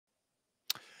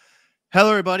Hello,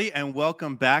 everybody, and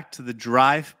welcome back to the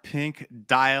Drive Pink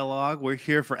Dialogue. We're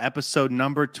here for episode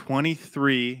number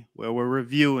 23, where we're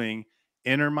reviewing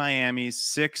Inter Miami's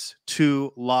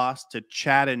 6-2 loss to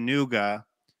Chattanooga.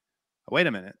 Wait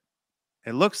a minute.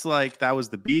 It looks like that was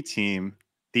the B team.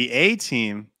 The A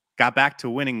team got back to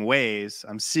winning ways.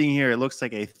 I'm seeing here it looks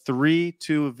like a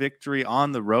 3-2 victory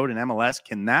on the road in MLS.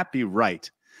 Can that be right?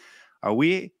 Are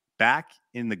we back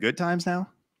in the good times now?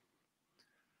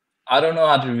 I don't know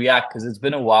how to react because it's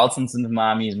been a while since Inter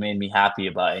Miami has made me happy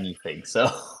about anything.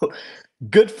 So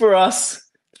good for us.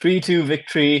 3-2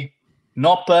 victory.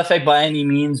 Not perfect by any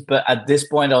means, but at this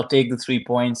point, I'll take the 3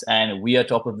 points and we are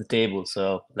top of the table.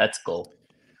 So let's go.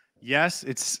 Yes,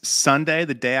 it's Sunday,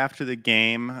 the day after the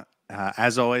game.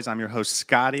 As always, I'm your host,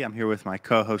 Scotty. I'm here with my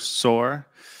co-host, Saur.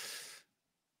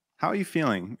 How are you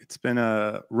feeling? It's been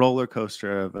a roller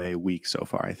coaster of a week so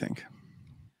far, I think.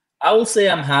 I will say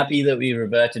I'm happy that we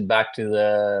reverted back to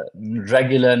the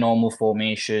regular normal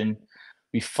formation.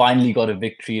 We finally got a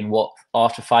victory in what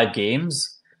after 5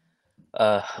 games,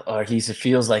 or at least it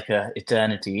feels like a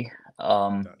eternity. It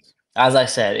Um, does. as I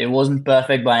said, it wasn't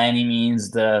perfect by any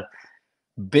means. The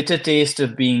bitter taste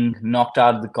of being knocked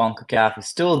out of the CONCACAF is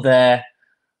still there,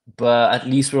 but at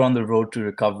least we're on the road to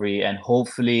recovery, and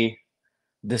hopefully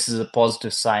this is a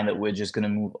positive sign that we're just going to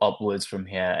move upwards from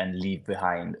here and leave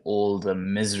behind all the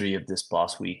misery of this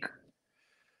past week.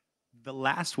 The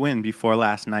last win before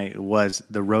last night was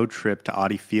the road trip to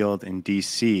Audi Field in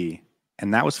DC,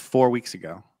 and that was 4 weeks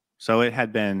ago. So it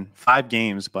had been 5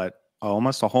 games, but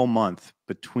almost a whole month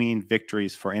between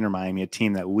victories for Inter Miami, a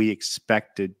team that we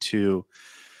expected to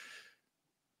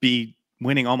be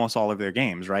winning almost all of their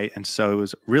games, right? And so it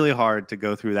was really hard to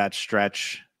go through that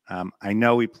stretch. I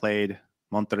know we played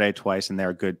Monterrey twice, and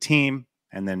they're a good team.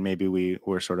 And then maybe we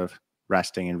were sort of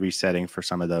resting and resetting for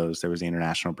some of those. There was the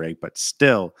international break, but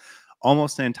still,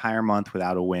 almost an entire month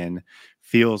without a win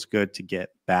feels good to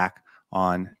get back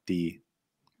on the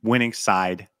winning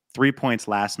side. 3 points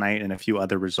last night and a few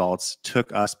other results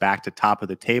took us back to top of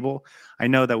the table. I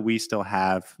know that we still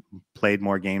have played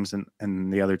more games than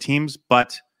the other teams,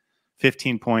 but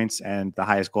 15 points and the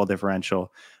highest goal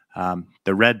differential.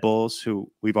 The Red Bulls,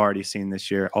 who we've already seen this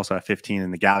year, also have 15,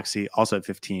 and the Galaxy also have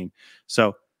 15.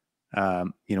 So,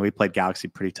 we played Galaxy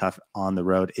pretty tough on the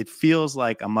road. It feels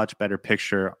like a much better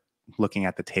picture looking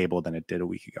at the table than it did a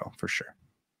week ago, for sure.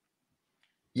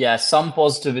 Yeah, some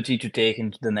positivity to take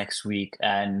into the next week.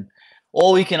 And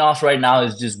all we can ask right now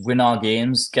is just win our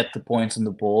games, get the points on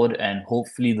the board, and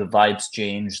hopefully the vibes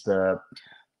change. The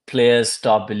players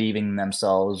start believing in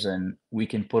themselves, and we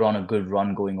can put on a good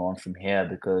run going on from here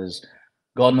because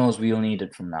God knows we'll need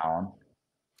it from now on.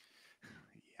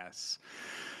 Yes.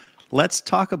 Let's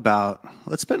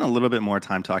spend a little bit more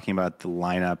time talking about the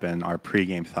lineup and our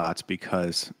pregame thoughts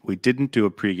because we didn't do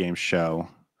a pregame show.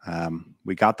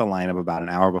 We got the lineup about an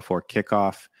hour before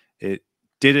kickoff. It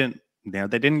didn't, they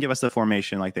didn't give us the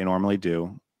formation like they normally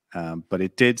do, but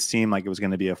it did seem like it was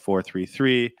going to be a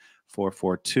 4-3-3,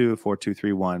 4-4-2,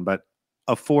 4-2-3-1, but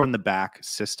a four in the back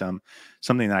system,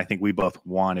 something that I think we both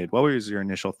wanted. What was your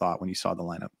initial thought when you saw the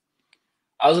lineup?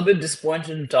 I was a bit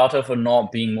disappointed in Tata for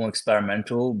not being more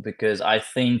experimental because I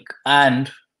think, and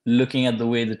looking at the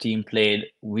way the team played,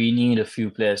 we need a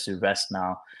few players to rest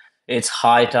now. It's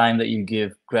high time that you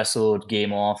give Gressel a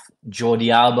game off.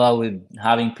 Jordi Alba, with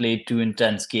having played 2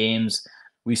 intense games,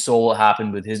 we saw what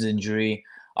happened with his injury.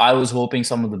 I was hoping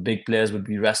some of the big players would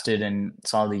be rested and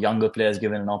some of the younger players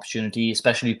given an opportunity,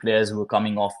 especially players who were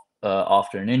coming off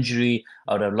after an injury.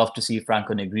 I would have loved to see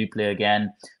Franco Negri play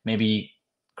again. Maybe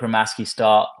Kramaski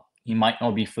start. He might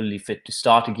not be fully fit to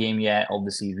start a game yet,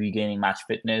 obviously regaining match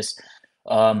fitness.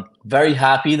 Very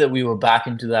happy that we were back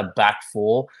into that back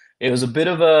four. It was a bit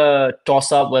of a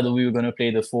toss up whether we were going to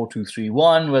play the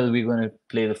 4-2-3-1, whether we were going to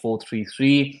play the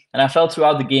 4-3-3. And I felt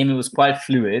throughout the game it was quite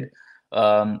fluid.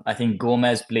 I think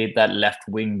Gómez played that left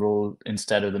wing role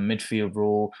instead of the midfield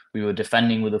role. We were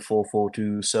defending with a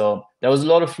 4-4-2. So there was a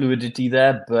lot of fluidity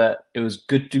there, but it was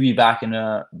good to be back in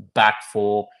a back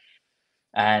four,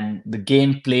 and the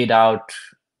game played out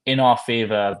in our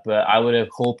favor, but I would have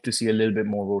hoped to see a little bit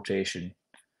more rotation.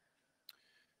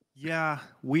 Yeah,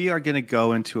 we are going to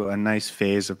go into a nice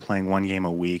phase of playing one game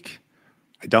a week.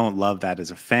 I don't love that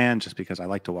as a fan just because I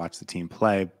like to watch the team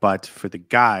play, but for the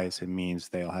guys, it means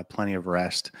they'll have plenty of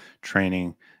rest,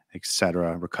 training,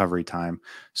 etc., recovery time.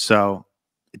 So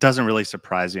it doesn't really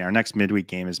surprise me. Our next midweek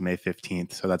game is May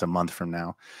 15th, so that's a month from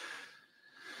now.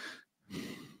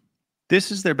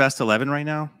 This is their best 11 right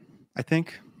now, I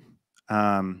think.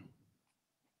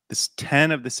 This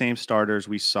 10 of the same starters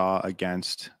we saw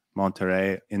against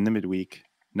Monterrey in the midweek.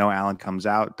 Noah Allen comes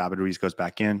out. David Ruiz goes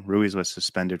back in. Ruiz was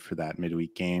suspended for that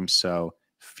midweek game. So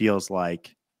feels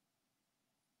like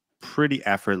pretty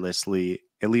effortlessly,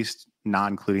 at least not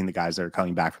including the guys that are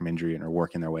coming back from injury and are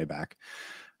working their way back.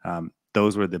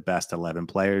 Those were the best 11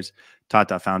 players.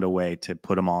 Tata found a way to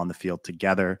put them all on the field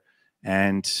together.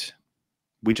 And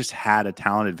we just had a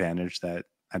talent advantage that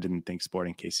I didn't think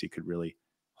Sporting KC could really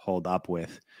hold up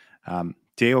with.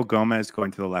 Diego Gómez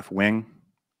going to the left wing.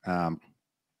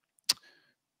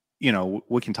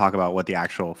 We can talk about what the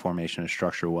actual formation and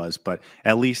structure was, but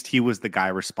at least he was the guy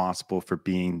responsible for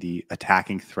being the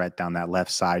attacking threat down that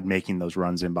left side, making those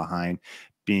runs in behind,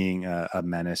 being a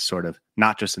menace, sort of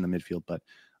not just in the midfield, but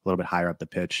a little bit higher up the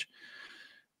pitch.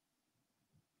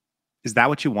 Is that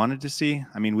what you wanted to see?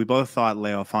 I mean, we both thought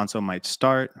Leo Alfonso might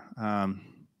start.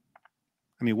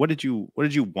 What did you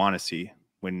want to see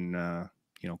when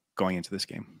going into this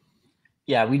game?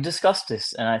 Yeah, we discussed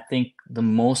this, and I think the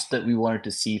most that we wanted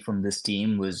to see from this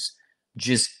team was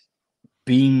just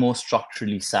being more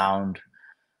structurally sound,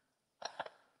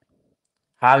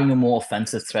 having a more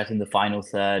offensive threat in the final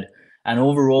third, and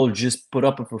overall just put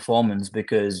up a performance,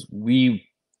 because we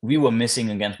were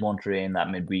missing against Monterrey in that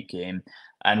midweek game,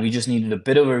 and we just needed a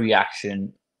bit of a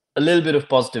reaction, a little bit of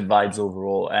positive vibes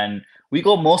overall, and we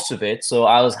got most of it, so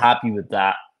I was happy with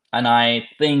that. And I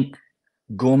think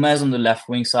Gómez on the left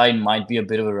wing side might be a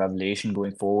bit of a revelation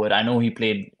going forward. I know he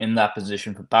played in that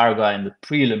position for Paraguay in the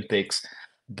pre-Olympics,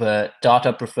 but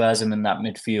Tata prefers him in that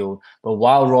midfield. But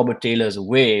while Robert Taylor is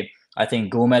away, I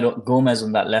think Gómez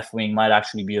on that left wing might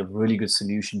actually be a really good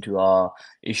solution to our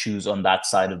issues on that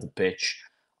side of the pitch.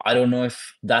 I don't know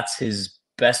if that's his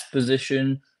best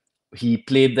position. He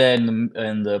played there in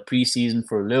the preseason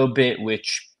for a little bit,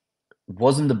 which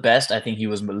wasn't the best. I think he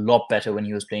was a lot better when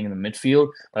he was playing in the midfield,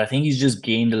 but I think he's just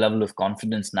gained a level of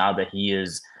confidence now that he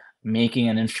is making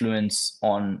an influence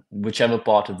on whichever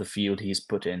part of the field he's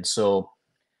put in. So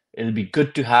it'll be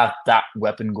good to have that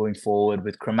weapon going forward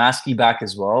with Kramaski back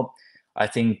as well. I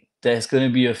think there's going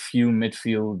to be a few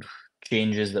midfield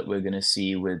changes that we're going to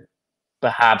see, with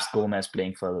perhaps Gómez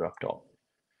playing further up top.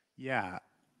 Yeah,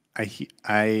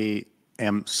 I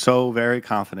am so very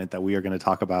confident that we are going to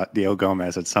talk about Diego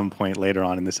Gómez at some point later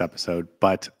on in this episode,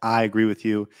 but I agree with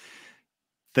you.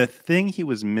 The thing he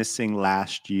was missing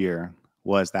last year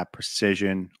was that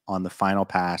precision on the final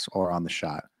pass or on the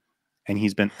shot. And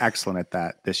he's been excellent at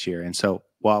that this year. And so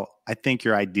while I think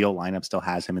your ideal lineup still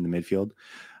has him in the midfield,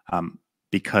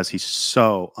 because he's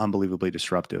so unbelievably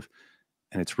disruptive,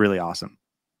 and it's really awesome.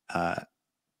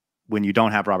 When you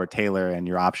don't have Robert Taylor and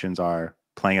your options are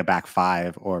playing a back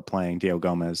five or playing Diego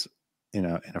Gómez in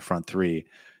a front three,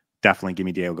 definitely give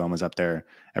me Diego Gómez up there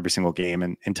every single game.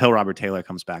 And until Robert Taylor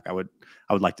comes back, I would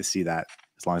like to see that,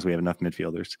 as long as we have enough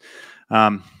midfielders.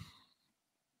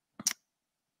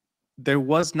 There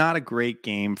was not a great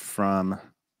game from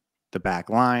the back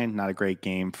line, not a great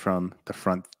game from the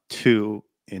front two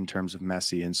in terms of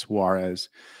Messi and Suarez.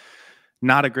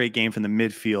 Not a great game from the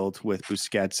midfield with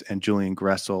Busquets and Julian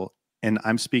Gressel. And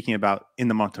I'm speaking about in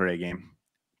the Monterrey game.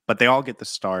 But they all get the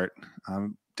start.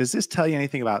 Does this tell you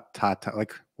anything about Tata?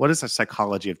 Like, what is the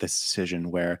psychology of this decision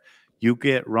where you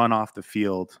get run off the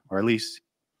field, or at least,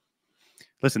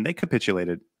 listen, they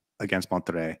capitulated against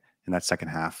Monterrey in that second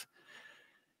half.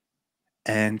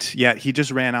 And yet he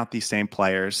just ran out these same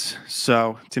players.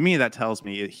 So to me, that tells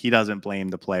me he doesn't blame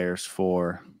the players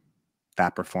for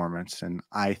that performance. And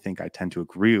I think I tend to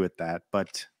agree with that.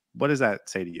 But what does that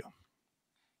say to you?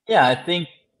 Yeah, I think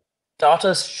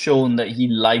Tata's shown that he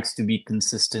likes to be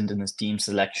consistent in his team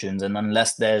selections. And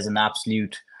unless there's an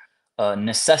absolute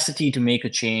necessity to make a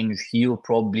change, he'll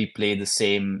probably play the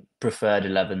same preferred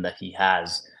 11 that he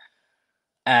has.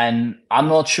 And I'm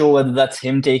not sure whether that's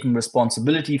him taking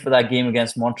responsibility for that game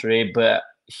against Monterrey, but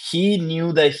he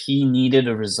knew that he needed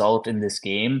a result in this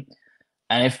game.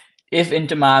 And if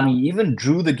Inter Miami even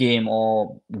drew the game,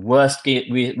 or worst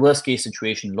case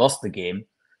situation lost the game,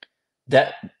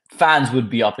 that fans would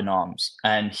be up in arms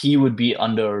and he would be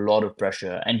under a lot of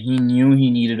pressure. And he knew he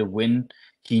needed a win.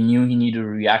 He knew he needed a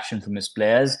reaction from his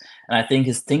players. And I think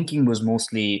his thinking was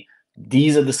mostly,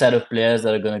 these are the set of players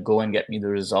that are going to go and get me the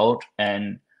result.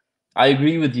 And I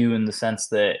agree with you in the sense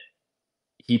that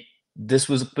this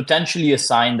was potentially a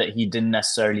sign that he didn't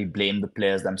necessarily blame the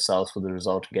players themselves for the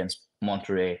result against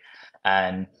Monterrey.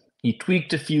 And he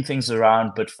tweaked a few things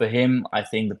around, but for him, I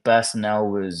think the personnel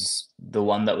was the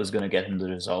one that was going to get him the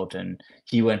result, and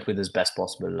he went with his best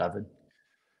possible 11.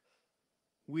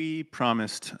 We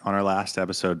promised on our last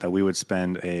episode that we would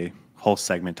spend a whole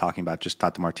segment talking about just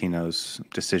Tata Martino's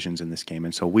decisions in this game,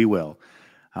 and so we will.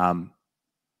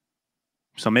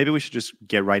 So maybe we should just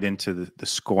get right into the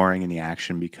scoring and the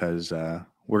action, because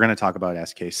we're going to talk about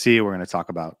SKC. We're going to talk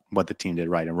about what the team did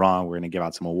right and wrong. We're going to give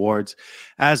out some awards,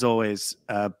 as always.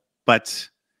 But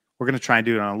we're going to try and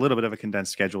do it on a little bit of a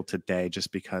condensed schedule today,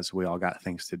 just because we all got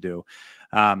things to do.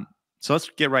 So let's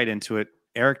get right into it.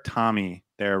 Eric Tommy,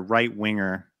 their right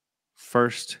winger,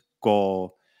 first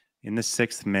goal in the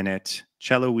 6th minute.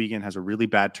 Cello Wiegand has a really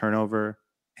bad turnover.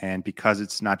 And because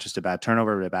it's not just a bad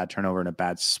turnover, but a bad turnover in a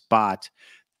bad spot,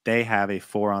 they have a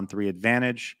 4-on-3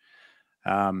 advantage.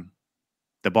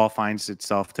 The ball finds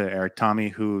itself to Eric Tommy,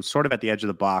 who sort of at the edge of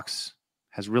the box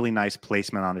has really nice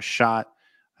placement on a shot.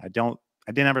 I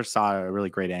never saw a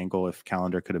really great angle if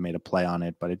Callender could have made a play on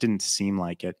it, but it didn't seem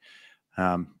like it.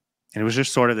 And it was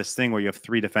just sort of this thing where you have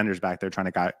 3 defenders back there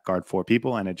trying to guard 4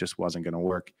 people, and it just wasn't going to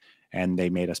work. And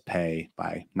they made us pay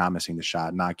by not missing the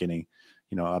shot, not getting,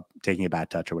 taking a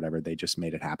bad touch or whatever. They just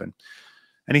made it happen.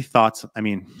 Any thoughts? I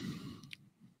mean,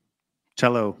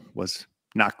 Cello was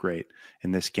not great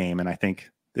in this game, and I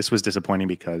think this was disappointing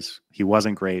because he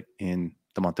wasn't great in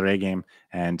the Monterrey game,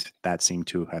 and that seemed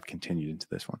to have continued into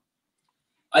this one.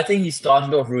 I think he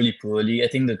started off really poorly. I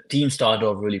think the team started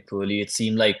off really poorly. It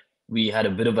seemed like we had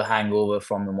a bit of a hangover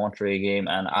from the Monterrey game,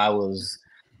 and I was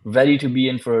ready to be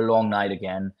in for a long night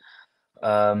again.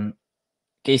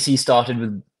 KC started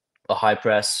with a high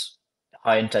press,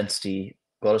 high intensity,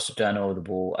 got us to turn over the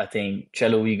ball. I think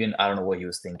Cello Wiegand, I don't know what he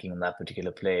was thinking in that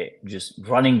particular play, just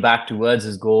running back towards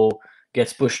his goal,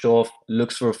 gets pushed off,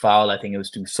 looks for a foul. I think it was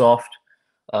too soft,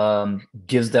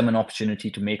 gives them an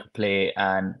opportunity to make a play.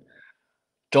 And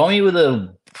Tommy with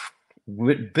a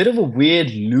bit of a weird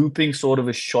looping sort of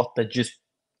a shot that just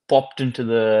popped into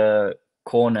the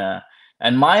corner.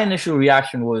 And my initial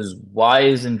reaction was, why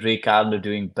isn't Ray Callender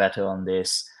doing better on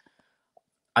this?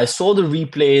 I saw the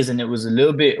replays and it was a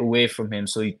little bit away from him,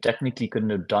 so he technically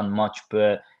couldn't have done much.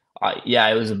 But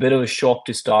it was a bit of a shock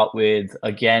to start with.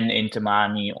 Again, Inter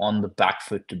Miami on the back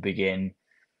foot to begin.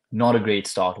 Not a great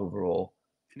start overall.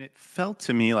 And it felt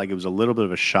to me like it was a little bit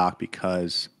of a shock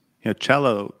because,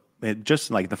 Cello,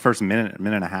 just like the first minute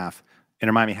and a half,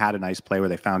 Inter Miami had a nice play where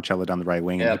they found Cello down the right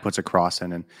wing and he puts a cross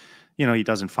in, and he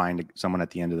doesn't find someone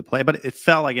at the end of the play. But it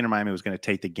felt like Inter Miami was going to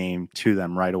take the game to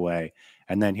them right away.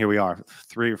 And then here we are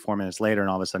 3 or 4 minutes later, and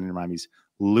all of a sudden Inter Miami's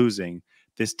losing.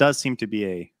 This does seem to be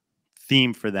a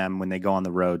theme for them when they go on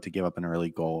the road to give up an early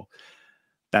goal.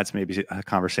 That's maybe a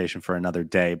conversation for another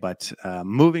day. But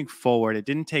moving forward, it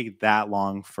didn't take that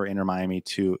long for Inter Miami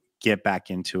to get back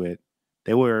into it.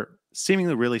 They were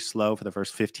seemingly really slow for the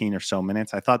first 15 or so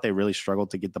minutes. I thought they really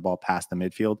struggled to get the ball past the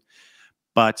midfield.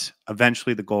 But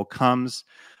eventually the goal comes.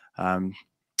 Toto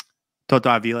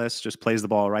Aviles just plays the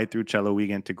ball right through Cello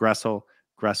Wiegand to Gressel.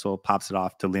 Gressel pops it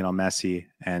off to Lionel Messi,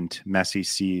 and Messi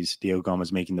sees Diego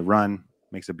Gómez making the run,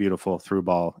 makes a beautiful through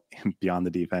ball beyond the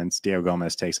defense. Diego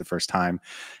Gómez takes the first time,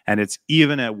 and it's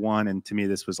even at 1. And to me,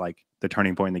 this was like the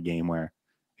turning point in the game where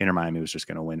Inter Miami was just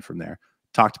going to win from there.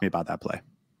 Talk to me about that play.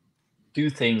 2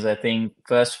 things, I think.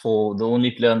 First of all, the only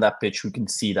player on that pitch who can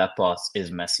see that pass is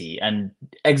Messi and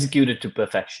execute it to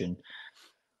perfection.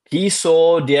 He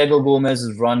saw Diego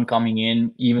Gómez's run coming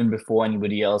in even before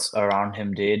anybody else around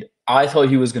him did. I thought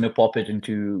he was going to pop it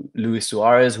into Luis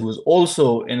Suarez, who was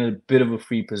also in a bit of a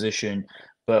free position,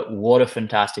 but what a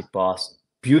fantastic pass.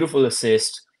 Beautiful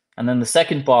assist. And then the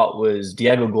second part was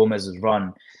Diego Gómez's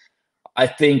run. I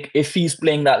think if he's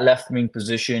playing that left wing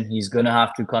position, he's going to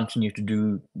have to continue to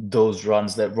do those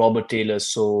runs that Robert Taylor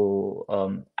is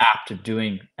so apt at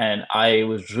doing. And I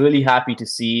was really happy to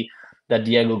see that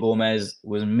Diego Gómez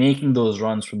was making those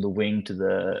runs from the wing to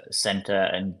the center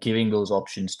and giving those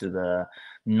options to the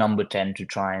number 10 to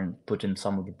try and put in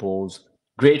some of the balls.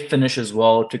 Great finish as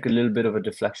well. Took a little bit of a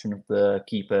deflection of the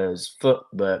keeper's foot,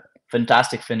 but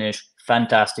fantastic finish,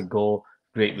 fantastic goal,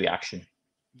 great reaction.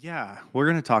 Yeah, we're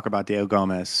going to talk about Diego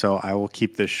Gómez, so I will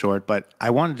keep this short, but I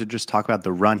wanted to just talk about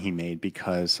the run he made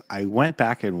because I went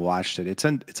back and watched it.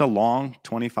 It's a long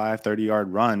 25,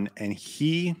 30-yard run, and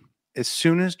he, as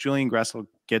soon as Julian Gressel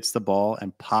gets the ball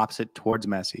and pops it towards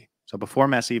Messi, so before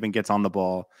Messi even gets on the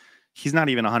ball, he's not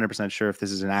even 100% sure if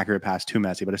this is an accurate pass to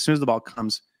Messi, but as soon as the ball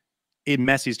comes in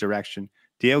Messi's direction,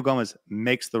 Diego Gómez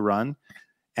makes the run,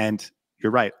 and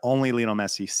you're right, only Lionel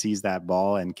Messi sees that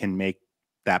ball and can make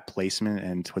that placement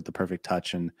and with the perfect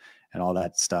touch and all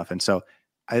that stuff. And so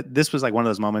this was like one of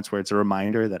those moments where it's a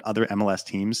reminder that other MLS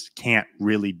teams can't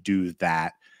really do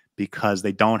that because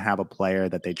they don't have a player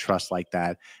that they trust like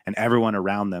that. And everyone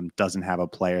around them doesn't have a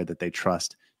player that they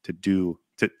trust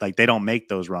like they don't make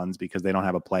those runs because they don't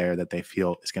have a player that they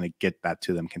feel is going to get that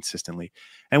to them consistently.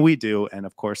 And we do. And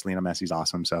of course, Lionel Messi's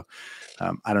awesome. So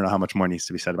I don't know how much more needs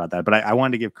to be said about that, but I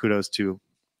wanted to give kudos to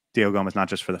Diego Gómez, not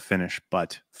just for the finish,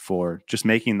 but for just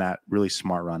making that really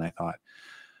smart run, I thought.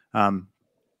 Um,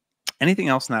 anything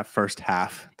else in that first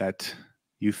half that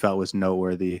you felt was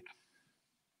noteworthy?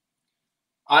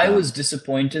 I was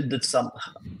disappointed that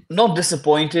not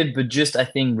disappointed, but just I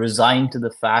think resigned to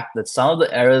the fact that some of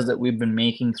the errors that we've been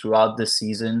making throughout this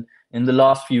season in the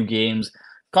last few games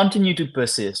continue to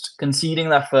persist. Conceding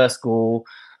that first goal,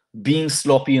 being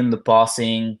sloppy in the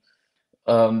passing,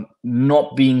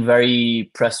 not being very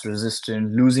press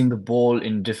resistant, losing the ball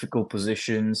in difficult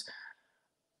positions.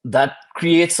 That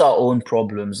creates our own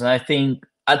problems. And I think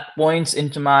at points,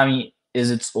 Inter Miami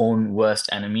is its own worst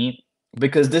enemy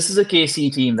because this is a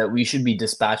KC team that we should be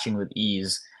dispatching with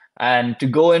ease. And to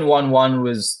go in 1-1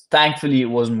 was thankfully it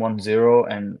wasn't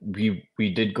 1-0, and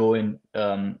we did go in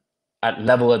at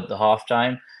level at the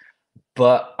halftime.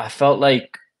 But I felt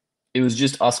like it was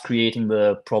just us creating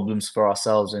the problems for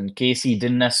ourselves, and KC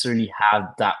didn't necessarily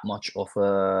have that much of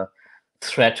a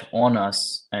threat on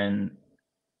us. And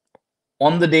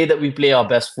on the day that we play our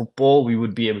best football, we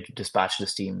would be able to dispatch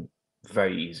this team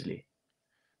very easily.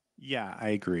 Yeah, I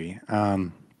agree.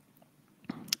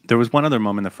 There was one other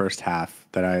moment in the first half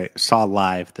that I saw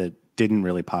live that didn't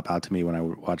really pop out to me when I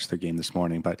watched the game this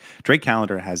morning. But Drake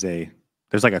Callender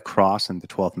there's like a cross in the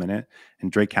 12th minute,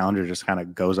 and Drake Callender just kind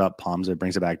of goes up, palms it,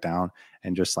 brings it back down,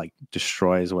 and just like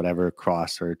destroys whatever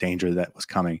cross or danger that was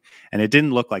coming. And it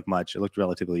didn't look like much. It looked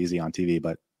relatively easy on TV,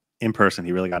 but in person,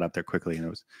 he really got up there quickly, and it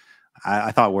was.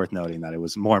 I thought worth noting that it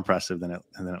was more impressive than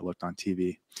it looked on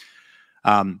TV.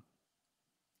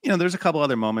 There's a couple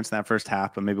other moments in that first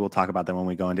half, but maybe we'll talk about them when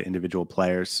we go into individual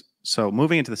players. So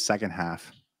moving into the second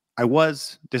half, I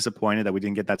was disappointed that we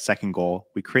didn't get that second goal.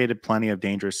 We created plenty of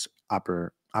dangerous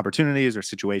opportunities or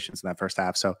situations in that first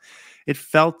half. So it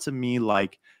felt to me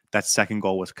like that second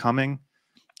goal was coming.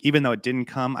 Even though it didn't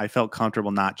come, I felt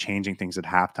comfortable not changing things at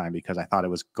halftime because I thought it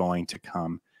was going to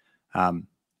come.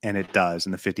 And it does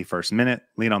in the 51st minute.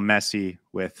 Lionel Messi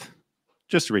with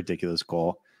just a ridiculous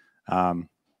goal. I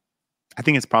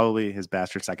think it's probably his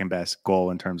best or second best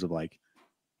goal in terms of like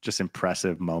just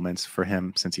impressive moments for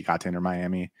him since he got to Inter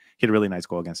Miami. He had a really nice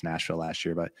goal against Nashville last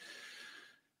year, but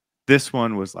this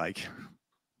one was like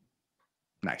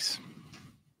nice.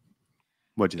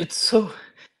 What'd you think?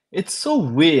 It's so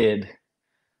weird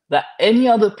that any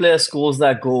other player scores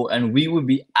that goal and we would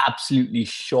be absolutely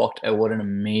shocked at what an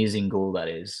amazing goal that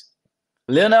is.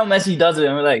 Lionel Messi does it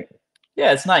and we're like,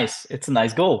 yeah, it's nice. It's a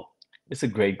nice goal. It's a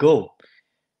great goal.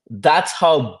 That's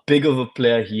how big of a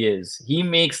player he is. He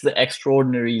makes the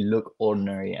extraordinary look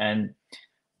ordinary. And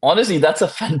honestly, that's a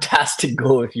fantastic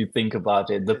goal if you think about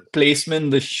it. The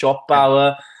placement, the shot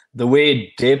power, the way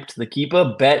it dipped, the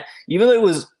keeper bet, even though it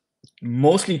was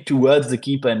mostly towards the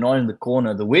keeper and not in the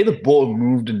corner, the way the ball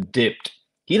moved and dipped,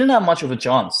 he didn't have much of a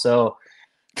chance. So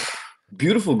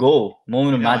beautiful goal,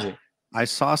 moment of magic. I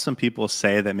saw some people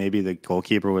say that maybe the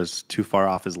goalkeeper was too far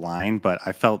off his line, but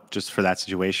I felt just for that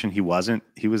situation, he wasn't.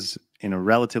 He was in a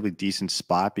relatively decent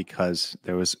spot because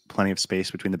there was plenty of space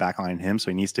between the back line and him.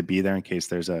 So he needs to be there in case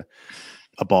there's a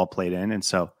ball played in.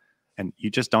 And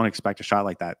you just don't expect a shot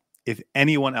like that. If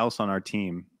anyone else on our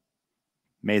team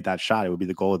made that shot, it would be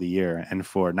the goal of the year. And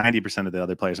for 90% of the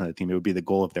other players on the team, it would be the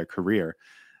goal of their career.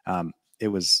 It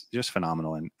was just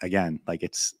phenomenal. And again, like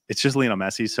it's just Lionel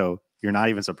Messi. So you're not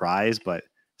even surprised, but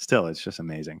still, it's just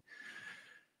amazing.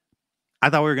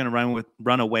 I thought we were going to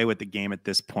run away with the game at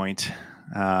this point.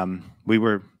 We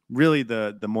were really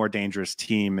the more dangerous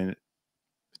team, and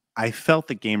I felt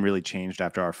the game really changed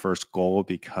after our first goal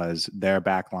because their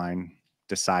backline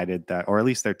decided that, or at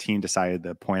least their team decided,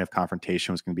 the point of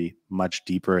confrontation was going to be much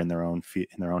deeper in their own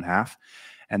half,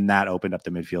 and that opened up the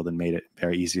midfield and made it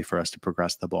very easy for us to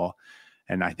progress the ball.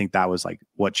 And I think that was like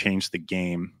what changed the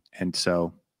game. And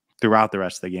so throughout the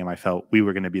rest of the game, I felt we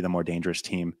were going to be the more dangerous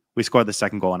team. We scored the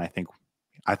second goal, and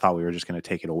I thought we were just going to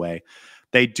take it away.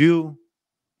 They do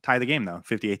tie the game, though,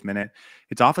 58th minute.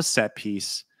 It's off a set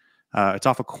piece. It's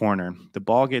off a corner. The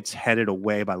ball gets headed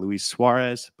away by Luis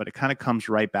Suarez, but it kind of comes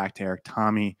right back to Eric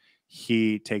Tommy.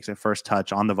 He takes a first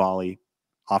touch on the volley,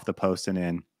 off the post and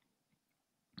in.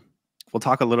 We'll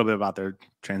talk a little bit about their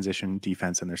transition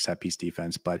defense and their set piece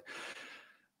defense, but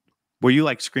were you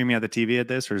like screaming at the TV at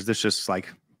this, or is this just like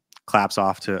claps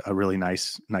off to a really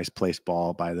nice placed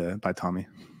ball by Tommy?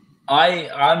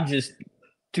 I'm just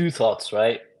two thoughts,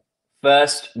 right?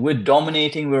 First, we're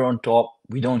dominating, we're on top,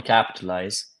 we don't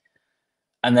capitalize,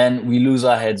 and then we lose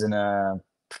our heads in a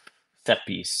set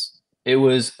piece. It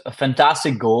was a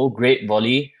fantastic goal, great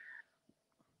volley.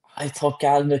 I thought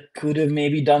Calendar could have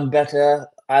maybe done better.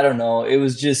 I don't know. It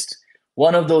was just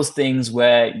one of those things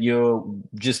where you're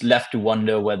just left to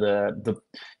wonder whether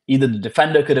either the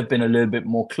defender could have been a little bit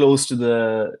more close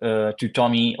to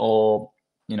Tommy, or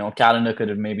Calendar could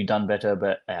have maybe done better,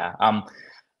 but yeah,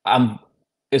 I'm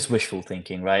it's wishful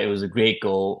thinking, right? It was a great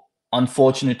goal.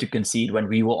 Unfortunate to concede when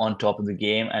we were on top of the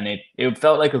game, and it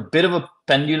felt like a bit of a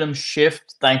pendulum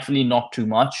shift. Thankfully, not too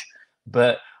much,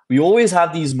 but we always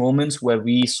have these moments where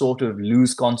we sort of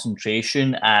lose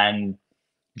concentration and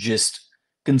just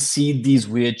concede these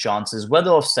weird chances,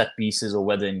 whether off set pieces or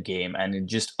whether in game, and it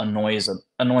just annoys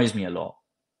me a lot.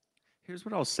 Here's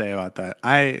what I'll say about that.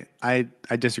 I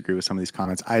disagree with some of these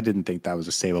comments. I didn't think that was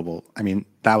a savable. I mean,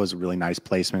 that was a really nice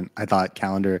placement. I thought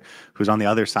Calendar, who's on the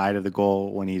other side of the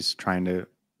goal when he's trying to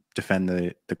defend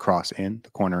the cross in,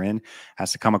 the corner in,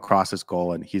 has to come across his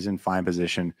goal and he's in fine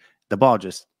position. The ball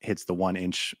just hits the 1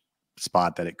 inch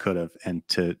spot that it could have and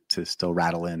to still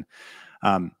rattle in.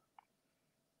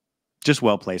 Just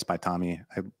well placed by Tommy.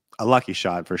 A lucky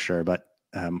shot for sure, but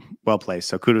well placed.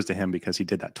 So kudos to him because he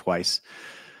did that twice.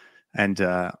 And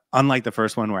unlike the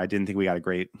first one where I didn't think we got a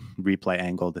great replay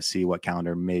angle to see what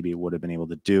Calendar maybe would have been able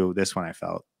to do, this one I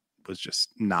felt was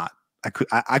just not.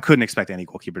 I couldn't expect any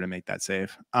goalkeeper to make that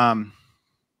save. But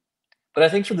I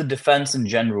think for the defense in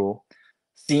general,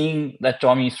 seeing that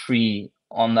Tommy's free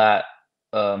on that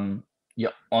on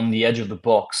the edge of the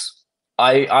box,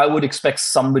 I would expect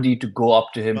somebody to go up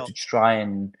to him to try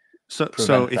and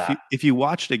prevent that. If you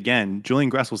watched again,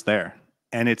 Julian Gressel's there.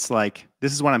 And it's like,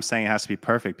 this is what I'm saying. It has to be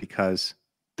perfect because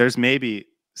there's maybe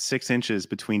 6 inches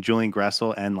between Julian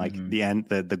Gressel and like the end,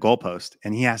 the goalpost,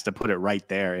 and he has to put it right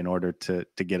there in order to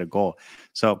get a goal.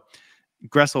 So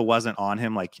Gressel wasn't on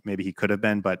him like maybe he could have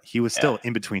been, but he was still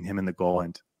in between him and the goal,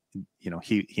 and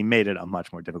he made it a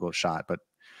much more difficult shot. But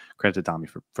credit to Tommy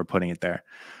for putting it there.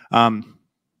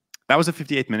 That was the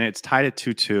 58th minute. It's tied at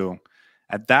 2-2.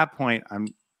 At that point,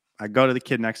 I go to the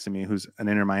kid next to me who's an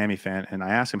Inter Miami fan, and I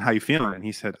asked him, how you feeling? And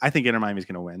he said, I think Inter Miami's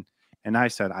going to win. And I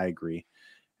said, I agree.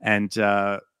 And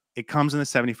it comes in the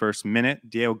 71st minute.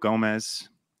 Diego Gómez,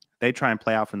 they try and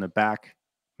play out from the back.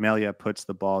 Melia puts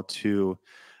the ball to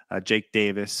Jake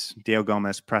Davis. Diego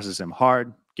Gómez presses him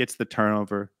hard, gets the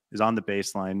turnover, is on the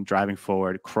baseline, driving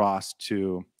forward, cross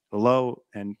to below,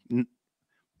 and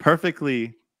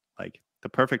perfectly, like the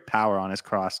perfect power on his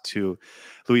cross to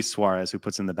Luis Suarez, who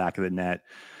puts in the back of the net.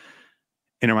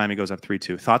 Inter Miami goes up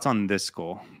 3-2. Thoughts on this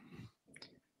goal?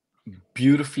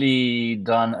 Beautifully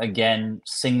done again,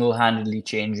 single-handedly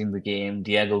changing the game.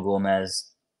 Diego Gómez,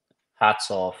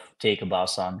 hats off, take a bow,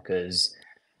 son, because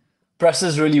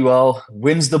presses really well,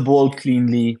 wins the ball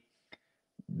cleanly,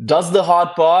 does the hard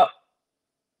part,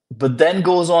 but then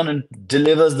goes on and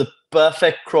delivers the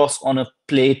perfect cross on a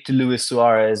plate to Luis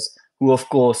Suarez, who, of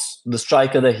course, the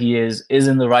striker that he is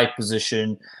in the right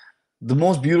position. The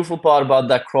most beautiful part about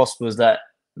that cross was that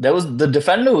the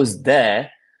defender was there,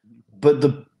 but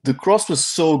the cross was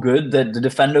so good that the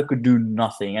defender could do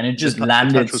nothing, and it just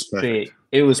landed straight. Perfect.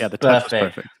 It was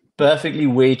perfect. Perfectly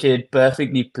weighted,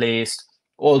 perfectly placed.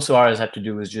 All Suarez had to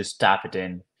do was just tap it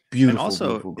in. Beautiful. And also,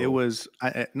 beautiful goal. It was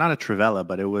not a trivella,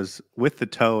 but it was with the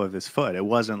toe of his foot. It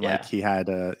wasn't like he had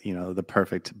the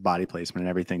perfect body placement and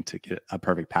everything to get a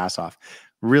perfect pass off.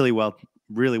 Really well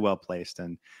placed,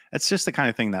 and it's just the kind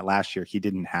of thing that last year he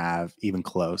didn't have even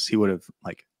close. He would have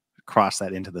like crossed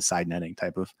that into the side netting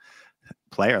type of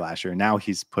player last year. Now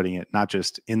he's putting it not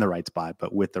just in the right spot,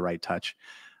 but with the right touch.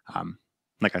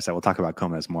 Like I said, we'll talk about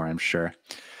Gómez more, I'm sure.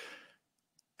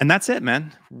 And that's it,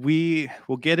 man. We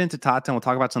will get into Tata and we'll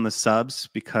talk about some of the subs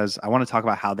because I want to talk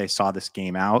about how they saw this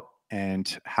game out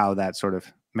and how that sort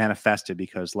of manifested,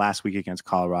 because last week against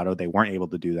Colorado, they weren't able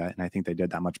to do that. And I think they did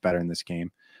that much better in this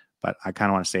game. But I kind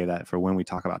of want to save that for when we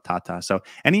talk about Tata. So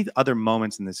any other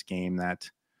moments in this game that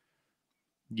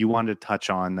you wanted to touch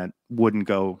on that wouldn't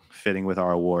go fitting with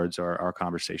our awards or our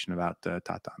conversation about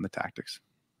Tata and the tactics?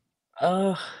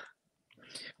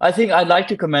 I think I'd like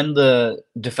to commend the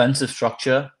defensive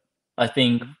structure. I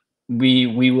think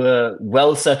we were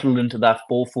well settled into that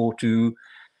 4-4-2.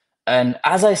 And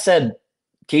as I said,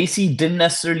 KC didn't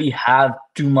necessarily have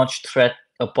too much threat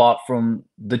apart from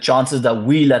the chances that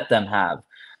we let them have.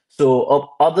 So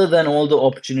other than all the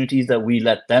opportunities that we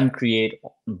let them create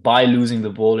by losing the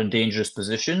ball in dangerous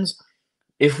positions,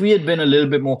 if we had been a little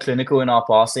bit more clinical in our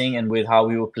passing and with how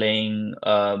we were playing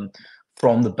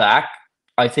from the back,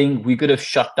 I think we could have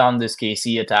shut down this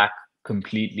KC attack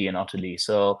completely and utterly.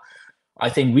 So I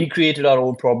think we created our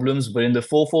own problems, but in the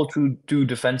 4-4-2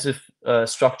 defensive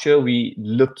structure, we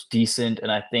looked decent.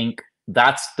 And I think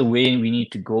that's the way we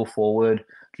need to go forward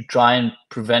to try and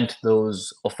prevent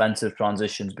those offensive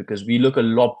transitions, because we look a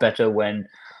lot better when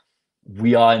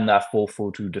we are in that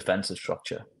 4-4-2 defensive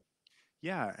structure.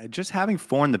 Yeah, just having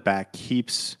four in the back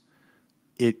keeps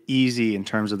it easy in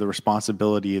terms of the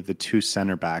responsibility of the two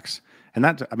center backs. And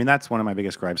that, I mean, that's one of my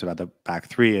biggest gripes about the back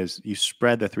three is you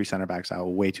spread the three center backs out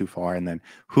way too far, and then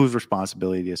whose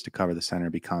responsibility it is to cover the center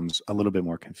becomes a little bit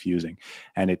more confusing,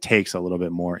 and it takes a little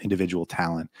bit more individual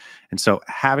talent. And so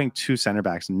having two center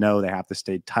backs know they have to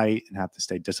stay tight and have to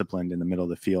stay disciplined in the middle of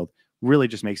the field really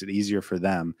just makes it easier for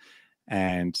them.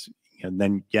 And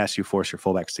then yes, you force your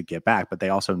fullbacks to get back, but they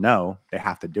also know they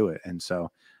have to do it. And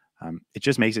so it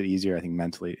just makes it easier, I think,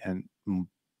 mentally and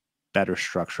better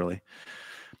structurally.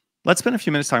 Let's spend a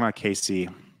few minutes talking about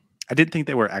KC. I did think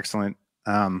they were excellent.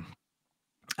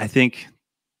 I think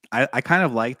I kind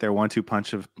of like their 1-2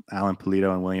 punch of Alan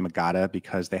Pulido and William Agata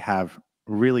because they have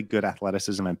really good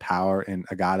athleticism and power in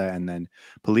Agata, and then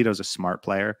Pulido's a smart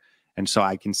player. And so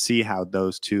I can see how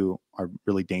those two are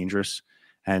really dangerous.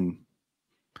 And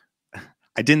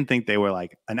I didn't think they were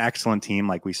like an excellent team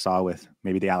like we saw with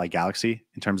maybe the LA Galaxy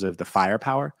in terms of the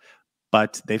firepower,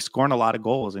 but they've scored a lot of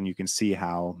goals, and you can see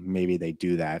how maybe they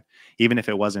do that. Even if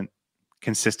it wasn't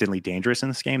consistently dangerous in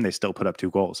this game, they still put up 2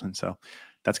 goals. And so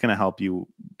that's going to help you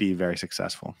be very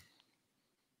successful.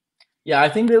 Yeah, I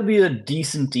think they'll be a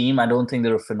decent team. I don't think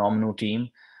they're a phenomenal team.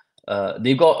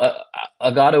 They've got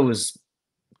Agata was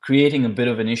creating a bit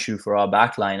of an issue for our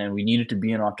backline, and we needed to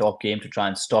be in our top game to try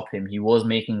and stop him. He was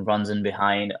making runs in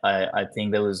behind. I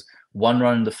think there was one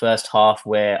run in the first half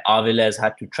where Aviles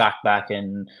had to track back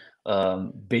and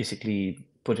basically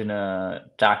put in a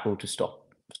tackle to stop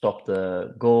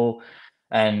the goal.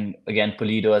 And again,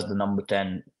 Pulido as the number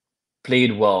 10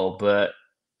 played well, but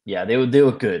yeah, they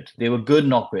were good. They were good,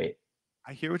 not great.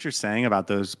 I hear what you're saying about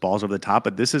those balls over the top,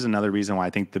 but this is another reason why I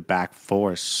think the back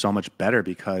four is so much better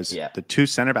because the 2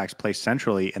 center backs play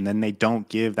centrally, and then they don't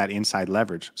give that inside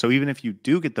leverage. So even if you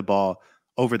do get the ball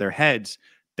over their heads,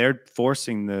 they're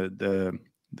forcing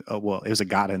well, it was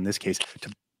Agata in this case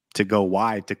to go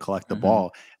wide to collect the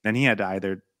ball. Then he had to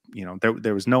either,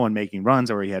 there was no one making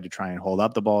runs, or he had to try and hold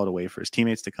up the ball to wait for his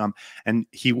teammates to come. And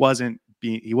he wasn't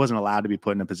allowed to be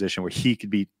put in a position where he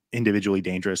could be individually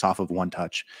dangerous off of one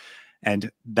touch.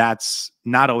 And that's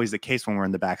not always the case when we're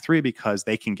in the back three, because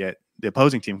the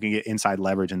opposing team can get inside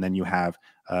leverage, and then you have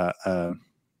a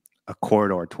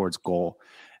corridor towards goal,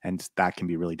 and that can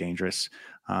be really dangerous.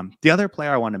 The other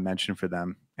player I want to mention for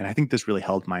them, and I think this really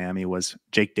helped Miami, was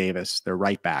Jake Davis, their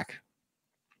right back,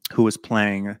 who was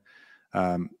playing,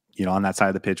 on that side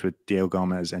of the pitch with Diego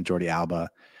Gómez and Jordi Alba.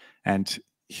 And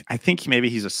I think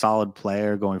maybe he's a solid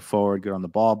player going forward, good on the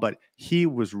ball, but he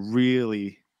was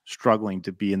really struggling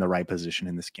to be in the right position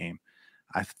in this game.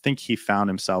 I think he found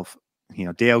himself,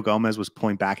 Diego Gómez was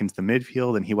pulling back into the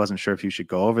midfield, and he wasn't sure if he should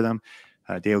go over them.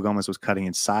 Diego Gómez was cutting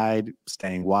inside,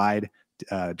 staying wide.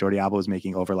 Jordi Alba was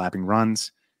making overlapping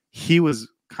runs. He was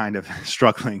kind of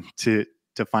struggling to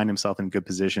find himself in good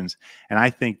positions. And I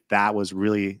think that was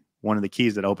really one of the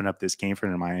keys that opened up this game for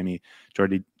Miami.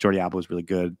 Jordi Alba was really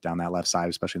good down that left side,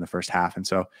 especially in the first half. And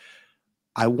so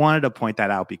I wanted to point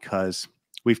that out because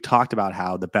we've talked about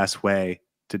how the best way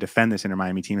to defend this Inter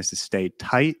Miami team is to stay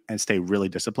tight and stay really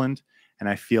disciplined. And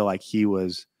I feel like he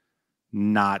was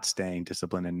not staying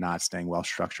disciplined and not staying well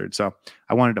structured. So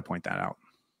I wanted to point that out.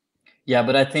 Yeah,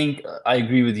 but I think I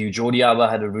agree with you. Jordi Alba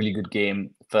had a really good game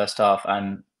first half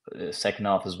and second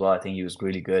half as well. I think he was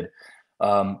really good.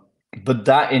 But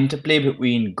that interplay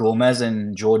between Gómez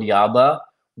and Jordi Alba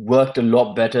worked a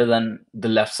lot better than the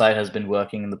left side has been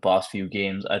working in the past few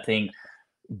games. I think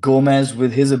Gómez,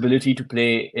 with his ability to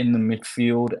play in the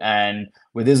midfield and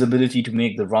with his ability to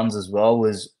make the runs as well,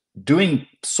 was doing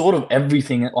sort of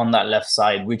everything on that left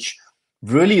side, which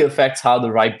really affects how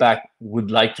the right back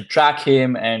would like to track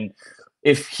him. And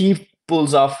if he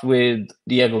pulls off with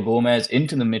Diego Gómez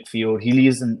into the midfield, he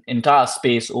leaves an entire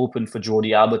space open for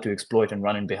Jordi Alba to exploit and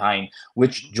run in behind,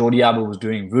 which Jordi Alba was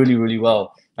doing really, really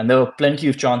well. And there were plenty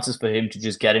of chances for him to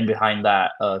just get in behind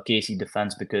that KC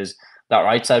defense, because that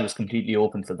right side was completely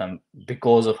open for them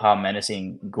because of how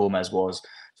menacing Gómez was.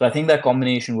 So I think that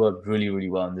combination worked really, really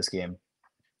well in this game.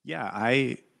 Yeah,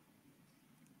 I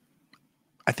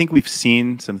think we've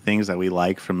seen some things that we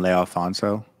like from Leo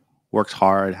Alfonso. Works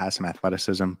hard, has some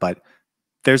athleticism, but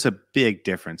there's a big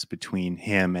difference between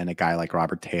him and a guy like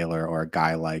Robert Taylor or a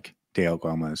guy like Diego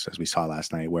Gómez, as we saw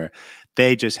last night, where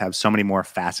they just have so many more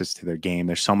facets to their game.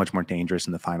 They're so much more dangerous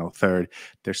in the final third.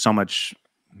 They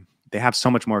have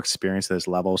so much more experience at this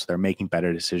level, so they're making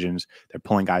better decisions. They're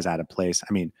pulling guys out of place.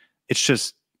 I mean, it's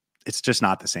just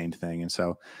not the same thing. And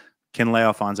so can Leo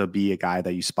Alfonso be a guy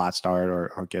that you spot start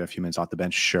or get a few minutes off the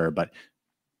bench? Sure, but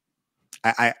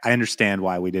I understand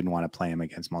why we didn't want to play him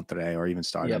against Monterrey or even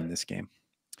start him in this game.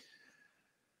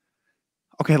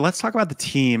 Okay, let's talk about the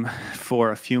team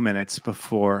for a few minutes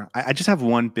before I just have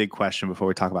one big question before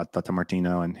we talk about Tata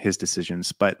Martino and his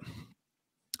decisions. But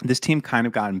this team kind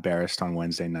of got embarrassed on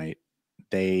Wednesday night.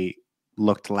 They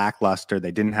looked lackluster.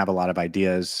 They didn't have a lot of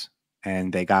ideas,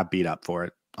 and they got beat up for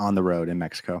it on the road in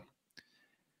Mexico.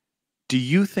 Do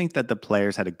you think that the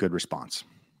players had a good response?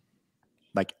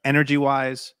 Like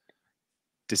energy-wise,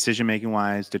 decision-making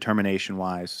wise, determination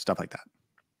wise, stuff like that.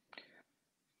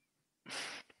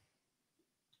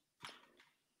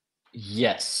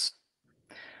 Yes.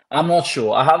 I'm not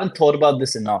sure. I haven't thought about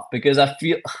this enough because I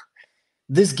feel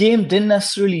this game didn't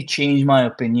necessarily change my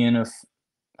opinion of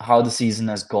how the season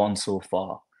has gone so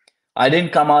far. I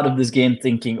didn't come out of this game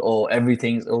thinking, oh,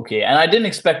 everything's okay. And I didn't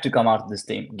expect to come out of this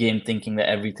game thinking that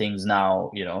everything's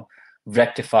now,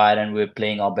 rectified and we're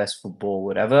playing our best football,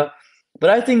 whatever. But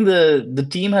I think the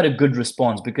team had a good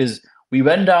response because we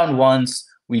went down once,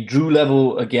 we drew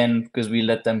level again because we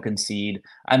let them concede,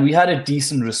 and we had a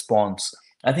decent response.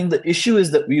 I think the issue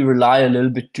is that we rely a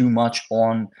little bit too much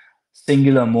on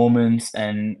singular moments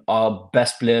and our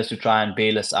best players to try and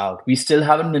bail us out. We still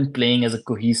haven't been playing as a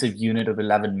cohesive unit of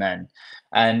 11 men.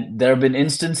 And there have been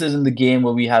instances in the game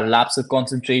where we have lapse of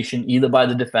concentration, either by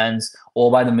the defense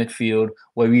or by the midfield,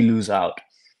 where we lose out.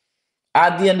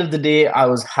 At the end of the day, I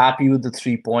was happy with the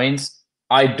 3 points.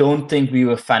 I don't think we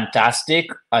were fantastic.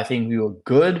 I think we were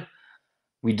good.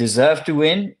 We deserve to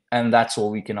win, and that's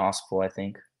all we can ask for, I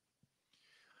think.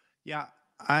 Yeah,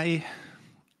 I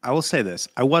will say this.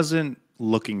 I wasn't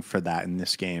looking for that in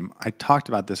this game. I talked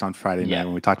about this on Friday night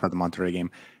when we talked about the Monterrey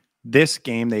game. This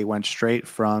game, they went straight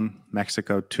from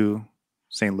Mexico to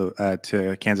St. Louis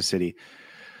to Kansas City.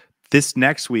 This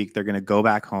next week, they're going to go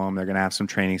back home. They're going to have some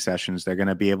training sessions. They're going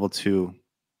to be able to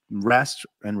rest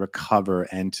and recover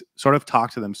and sort of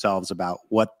talk to themselves about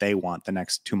what they want the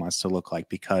next 2 months to look like,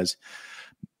 because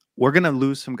we're going to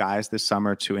lose some guys this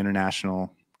summer to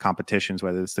international competitions,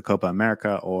 whether it's the Copa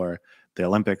America or the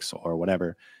Olympics or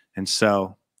whatever. And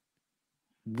so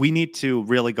we need to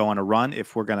really go on a run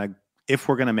if we're going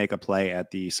to make a play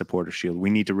at the Supporter Shield. We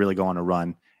need to really go on a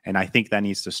run, and I think that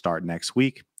needs to start next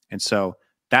week. And so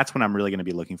that's what I'm really going to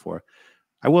be looking for.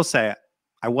 I will say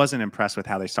I wasn't impressed with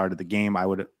how they started the game. I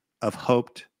would have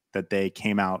hoped that they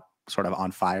came out sort of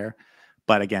on fire,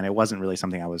 but again, it wasn't really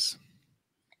something I was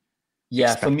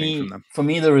expecting from them. For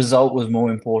me, the result was more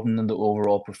important than the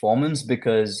overall performance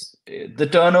because the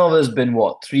turnover has been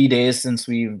 3 days since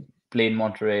we've played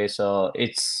Monterrey. So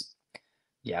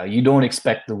you don't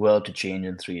expect the world to change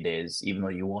in 3 days, even though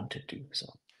you want it to. So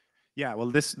yeah,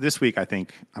 well, this week I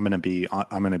think I'm gonna be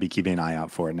keeping an eye out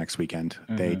for it next weekend.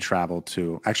 Mm-hmm. They travel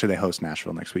to they host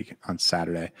Nashville next week on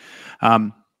Saturday.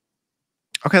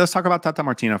 Okay, let's talk about Tata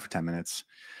Martino for 10 minutes.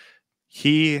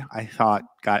 He, I thought,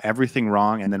 got everything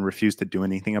wrong and then refused to do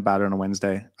anything about it on a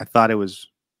Wednesday. I thought it was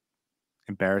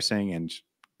embarrassing and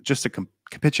just a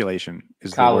capitulation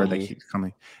is the word that keeps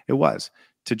coming. It was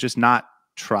to just not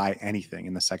try anything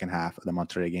in the second half of the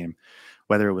Monterrey game,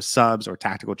 whether it was subs or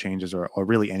tactical changes or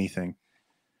really anything.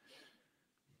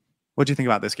 What do you think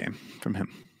about this game from him?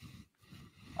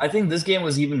 I think this game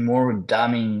was even more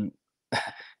damning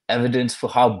evidence for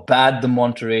how bad the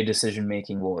Monterrey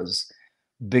decision-making was,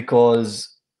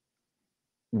 because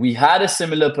we had a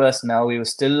similar personnel. We were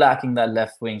still lacking that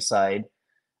left wing side.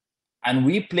 And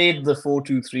we played the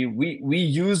 4-2-3. We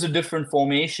used a different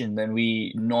formation than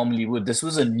we normally would. This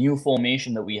was a new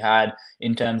formation that we had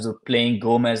in terms of playing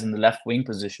Gómez in the left wing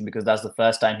position, because that's the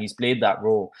first time he's played that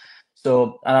role.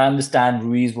 So, and I understand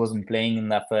Ruiz wasn't playing in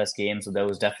that first game, so there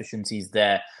was deficiencies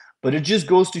there. But it just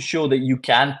goes to show that you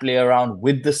can play around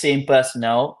with the same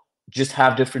personnel, just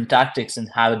have different tactics and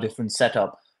have a different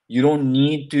setup. You don't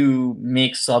need to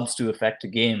make subs to affect a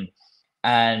game.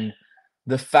 And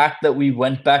the fact that we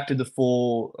went back to the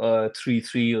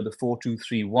 4-3-3 or the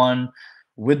 4-2-3-1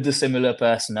 with the similar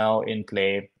personnel in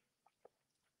play,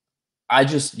 it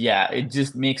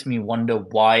just makes me wonder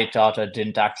why Tata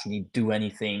didn't actually do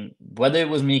anything, whether it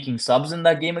was making subs in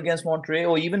that game against Monterrey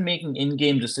or even making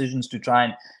in-game decisions to try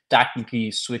and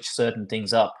tactically switch certain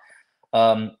things up.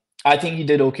 I think he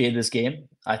did okay this game.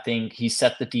 I think he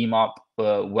set the team up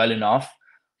well enough,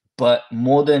 but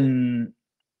more than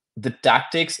the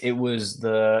tactics, it was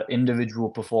the individual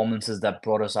performances that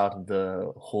brought us out of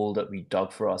the hole that we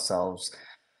dug for ourselves.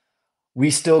 We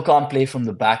still can't play from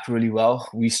the back really well.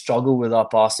 We struggle with our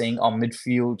passing. Our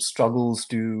midfield struggles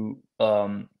to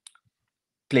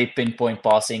play pinpoint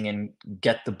passing and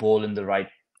get the ball in the right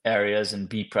areas and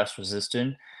be press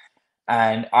resistant.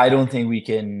 And I don't think we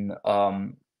can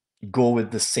go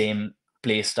with the same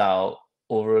play style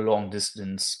over a long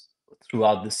distance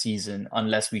throughout the season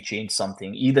unless we change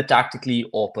something, either tactically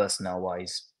or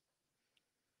personnel-wise.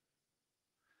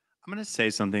 I'm going to say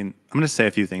something. I'm going to say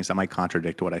a few things that might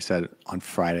contradict what I said on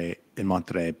Friday in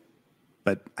Monterrey.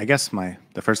 but I guess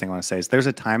the first thing I want to say is there's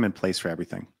a time and place for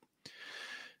everything.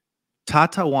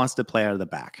 Tata wants to play out of the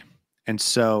back. And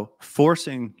so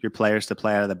forcing your players to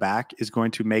play out of the back is going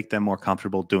to make them more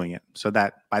comfortable doing it, so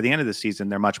that by the end of the season,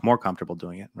 they're much more comfortable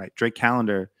doing it, right? Drake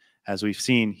Callender, as we've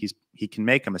seen, he can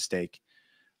make a mistake.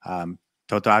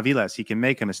 Toto Aviles, he can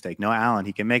make a mistake. Noah Allen,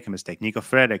 he can make a mistake. Nico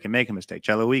Freire can make a mistake.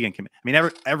 Chelo Wigan can. I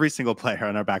mean, every single player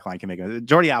on our back line can make a mistake.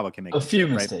 Jordi Alba can make a few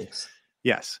mistake, mistakes.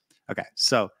 Right? Yes. Okay.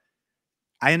 So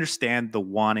I understand the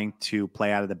wanting to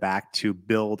play out of the back to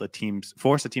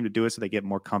force a team to do it so they get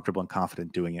more comfortable and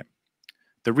confident doing it.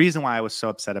 The reason why I was so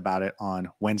upset about it on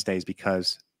Wednesday is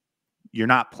because you're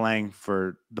not playing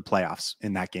for the playoffs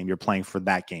in that game. You're playing for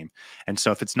that game. And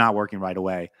so if it's not working right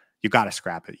away, you got to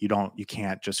scrap it. You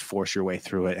can't just force your way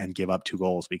through it and give up 2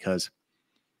 goals because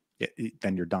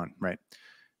then you're done, right?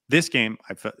 This game,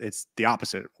 it's the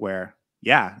opposite where,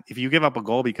 yeah, if you give up a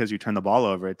goal because you turn the ball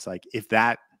over, it's like, if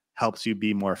that helps you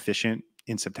be more efficient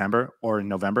in September or in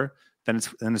November, then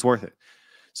it's worth it.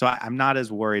 So I'm not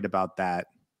as worried about that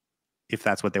if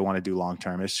that's what they want to do long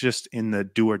term. It's just in the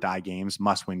do or die games,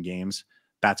 must win games.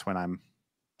 That's when I'm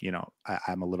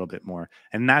a little bit more.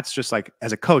 And that's just like,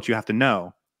 as a coach, you have to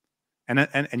know, and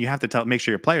you have to make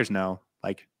sure your players know,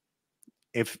 like,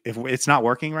 if it's not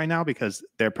working right now because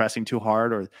they're pressing too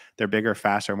hard or they're bigger,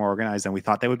 faster, more organized than we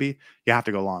thought they would be, you have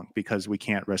to go long because we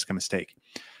can't risk a mistake.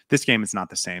 This game is not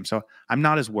the same. So I'm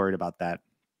not as worried about that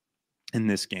in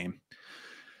this game.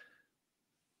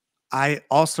 I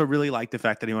also really like the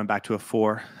fact that he went back to a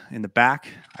 4 in the back.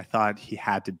 I thought he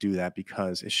had to do that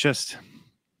because it's just,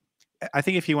 I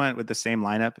think if he went with the same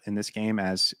lineup in this game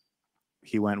as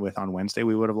he went with on Wednesday,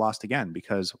 we would have lost again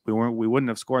because we wouldn't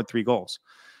have scored 3 goals.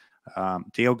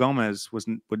 Theo Gómez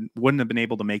wouldn't have been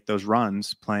able to make those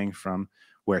runs playing from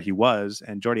where he was,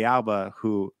 and Jordi Alba,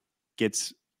 who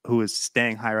is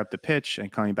staying higher up the pitch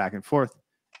and coming back and forth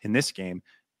in this game,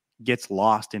 gets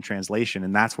lost in translation,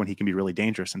 and that's when he can be really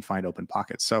dangerous and find open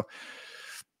pockets. So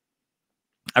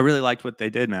I really liked what they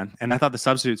did, man, and I thought the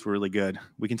substitutes were really good.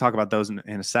 We can talk about those in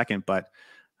a second, but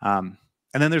and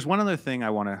then there's one other thing I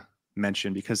want to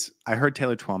mention because I heard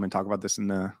Taylor Twellman talk about this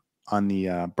on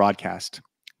the broadcast,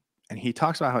 and he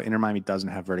talks about how Inter Miami doesn't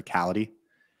have verticality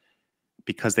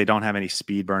because they don't have any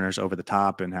speed burners over the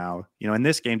top, and how, in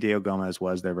this game, Diego Gómez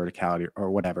was their verticality or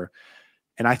whatever.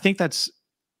 And I think that's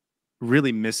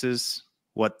really misses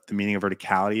what the meaning of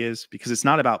verticality is, because it's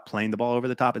not about playing the ball over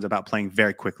the top. It's about playing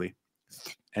very quickly.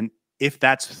 And if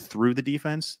that's through the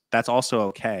defense, that's also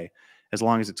okay, as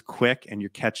long as it's quick and you're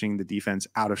catching the defense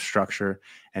out of structure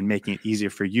and making it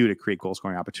easier for you to create goal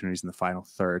scoring opportunities in the final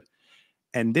third.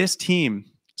 And this team,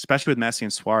 especially with Messi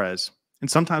and Suarez,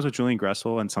 and sometimes with Julian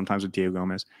Gressel and sometimes with Diego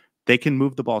Gómez, they can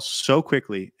move the ball so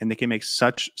quickly and they can make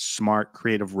such smart,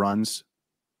 creative runs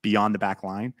beyond the back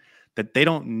line that they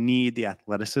don't need the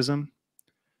athleticism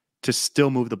to still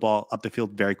move the ball up the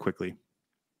field very quickly.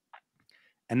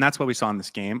 And that's what we saw in this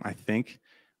game, I think,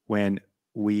 when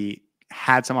we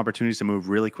had some opportunities to move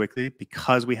really quickly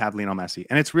because we have Lionel Messi.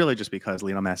 And it's really just because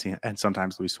Lionel Messi and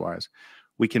sometimes Luis Suarez,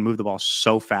 we can move the ball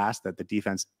so fast that the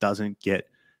defense doesn't get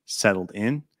settled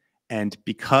in. And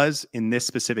because in this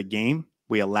specific game,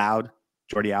 we allowed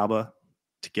Jordi Alba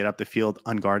to get up the field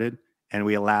unguarded, and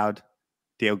we allowed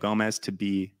Diego Gómez to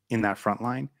be in that front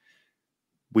line,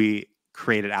 we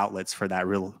created outlets for that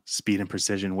real speed and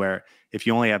precision, where if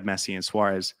you only have Messi and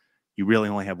Suarez, you really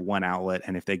only have one outlet.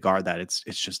 And if they guard that, it's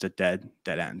just a dead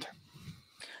end.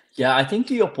 Yeah, I think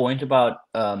to your point about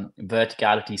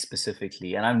verticality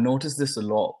specifically, and I've noticed this a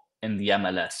lot in the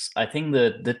MLS, I think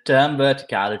the term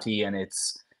verticality and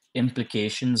its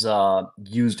implications are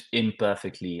used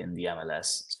imperfectly in the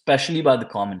MLS, especially by the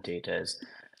commentators.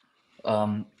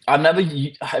 I've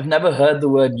never heard the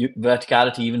word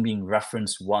verticality even being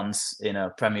referenced once in a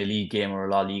Premier League game or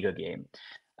a La Liga game,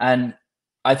 and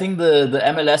I think the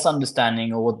MLS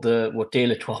understanding, or what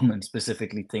Taylor Twellman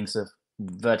specifically thinks of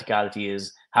verticality,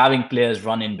 is having players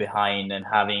run in behind and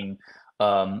having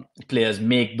players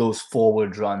make those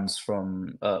forward runs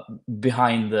from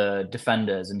behind the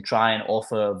defenders and try and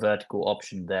offer a vertical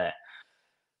option there.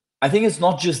 I think it's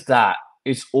not just that;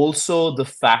 it's also the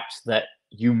fact that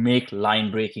you make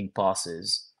line-breaking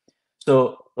passes.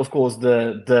 So, of course,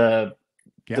 the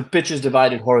pitch is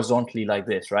divided horizontally like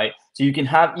this, right? So you can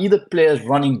have either players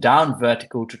running down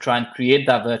vertical to try and create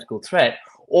that vertical threat,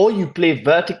 or you play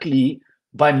vertically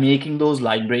by making those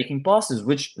line-breaking passes,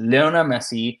 which Lionel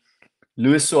Messi,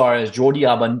 Luis Suarez, Jordi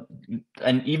Alba,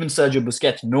 and even Sergio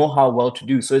Busquets know how well to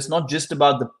do. So it's not just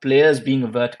about the players being a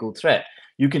vertical threat.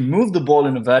 You can move the ball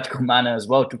in a vertical manner as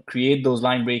well to create those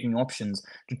line-breaking options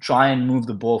to try and move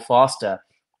the ball faster.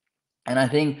 And I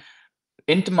think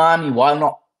Inter Miami,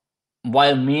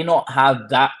 while may not have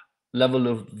that level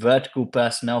of vertical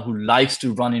personnel who likes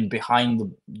to run in behind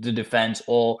the defense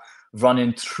or run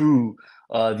in through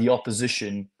the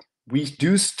opposition, we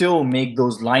do still make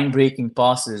those line breaking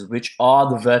passes, which are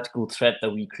the vertical threat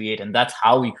that we create. And that's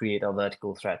how we create our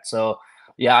vertical threat. So,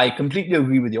 yeah, I completely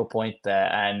agree with your point there.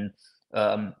 And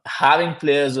having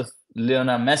players of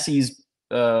Lionel Messi's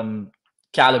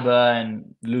caliber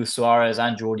and Luis Suarez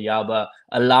and Jordi Alba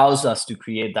allows us to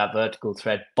create that vertical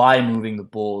threat by moving the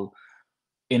ball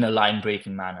in a line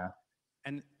breaking manner.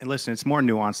 And listen, it's more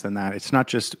nuanced than that. It's not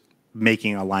just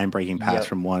making a line breaking pass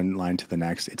from one line to the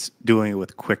next. It's doing it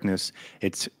with quickness.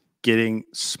 It's getting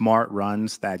smart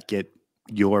runs that get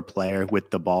your player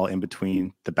with the ball in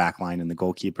between the back line and the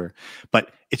goalkeeper.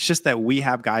 But it's just that we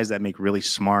have guys that make really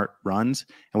smart runs,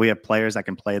 and we have players that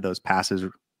can play those passes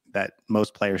that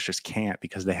most players just can't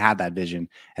because they have that vision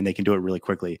and they can do it really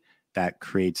quickly. That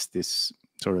creates this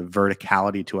sort of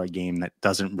verticality to our game that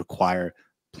doesn't require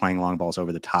playing long balls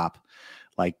over the top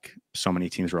like so many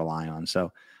teams rely on.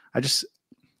 So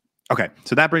okay.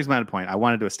 So that brings me to a point. I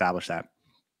wanted to establish that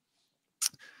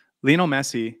Lionel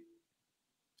Messi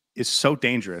is so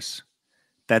dangerous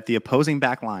that the opposing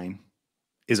back line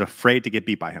is afraid to get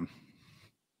beat by him.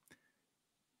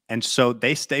 And so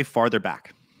they stay farther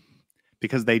back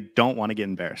because they don't want to get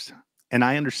embarrassed. And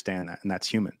I understand that, and that's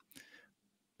human.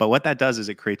 But what that does is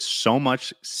it creates so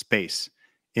much space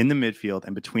in the midfield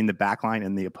and between the back line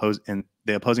and the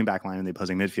opposing back line and the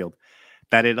opposing midfield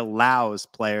that it allows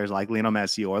players like Lionel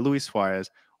Messi or Luis Suarez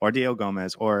or Diego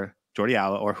Gómez or Jordi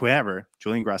Alba or whoever,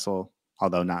 Julian Gressel,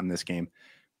 although not in this game,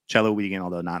 Cello Wiegand,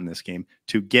 although not in this game,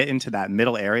 to get into that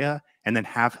middle area and then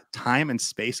have time and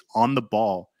space on the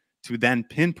ball to then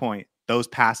pinpoint those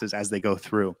passes as they go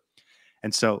through.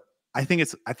 And so I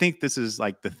think this is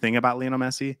like the thing about Lionel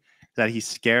Messi, that he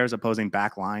scares opposing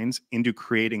back lines into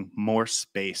creating more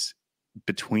space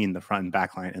between the front and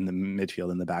back line and the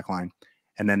midfield and the back line.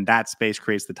 And then that space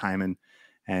creates the time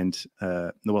and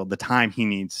the time he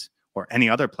needs or any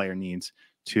other player needs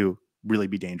to really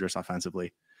be dangerous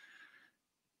offensively.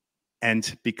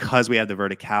 And because we have the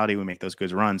verticality, we make those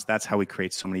good runs. That's how we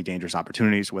create so many dangerous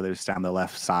opportunities, whether it's down the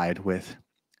left side with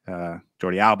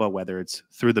Jordi Alba, whether it's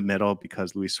through the middle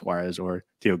because Luis Suarez or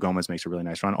Diego Gómez makes a really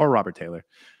nice run, or Robert Taylor,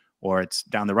 or it's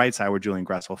down the right side where Julian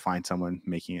Gress will find someone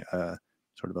making a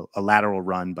sort of a lateral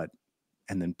run,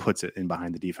 and then puts it in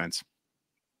behind the defense.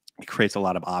 It creates a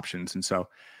lot of options. And so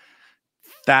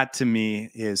that to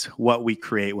me is what we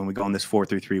create when we go on this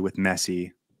 4-3-3 with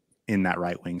Messi in that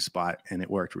right wing spot. And it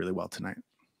worked really well tonight.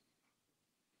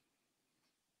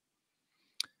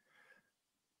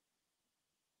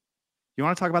 You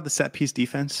want to talk about the set piece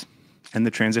defense and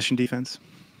the transition defense?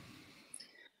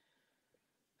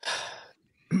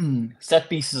 Set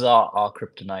pieces are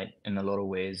kryptonite in a lot of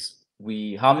ways.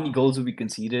 How many goals have we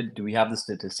conceded? Do we have the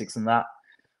statistics in that?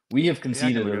 We have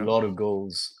conceded a lot of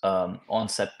goals on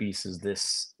set pieces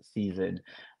this season.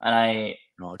 And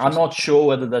I'm not sure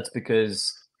whether that's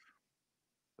because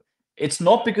it's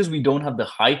not because we don't have the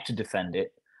height to defend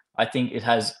it. I think it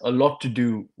has a lot to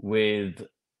do with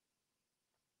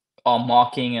our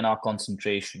marking and our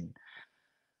concentration.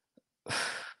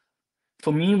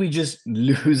 For me, we just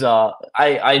lose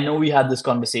I know we had this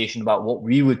conversation about what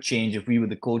we would change if we were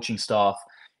the coaching staff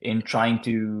in trying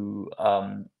to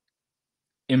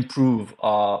improve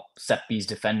our set piece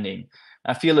defending.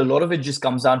 I feel a lot of it just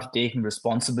comes down to taking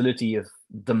responsibility of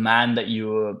the man that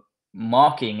you're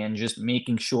marking and just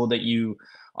making sure that you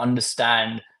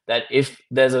understand that if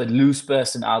there's a loose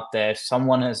person out there,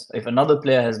 if another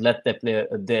player has let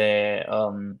their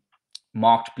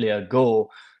marked player go,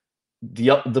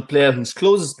 the player who's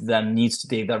closest to them needs to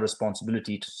take that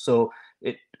responsibility. So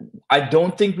I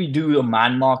don't think we do a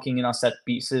man marking in our set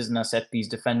pieces and our set piece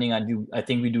defending. I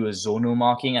think we do a zonal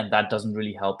marking, and that doesn't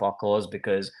really help our cause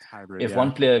because if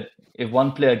one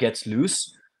player gets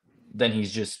loose, then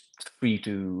he's just free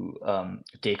to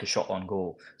take a shot on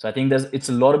goal. So I think it's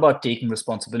a lot about taking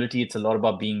responsibility. It's a lot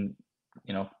about being,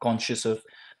 conscious of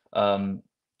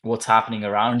what's happening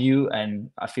around you.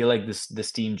 And I feel like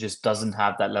this team just doesn't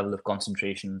have that level of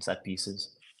concentration in set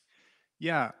pieces.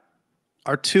 Yeah.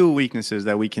 Our two weaknesses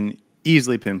that we can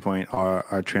easily pinpoint are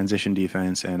our transition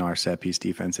defense and our set piece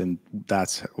defense. And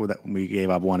that's what we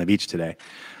gave up one of each today.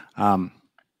 I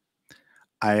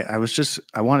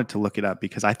wanted to look it up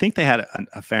because I think they had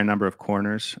a fair number of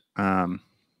corners. They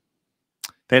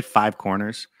had 5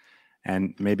 corners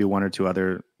and maybe 1 or 2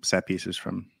 other set pieces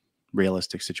from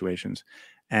realistic situations.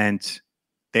 And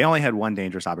they only had 1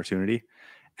 dangerous opportunity.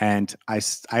 And I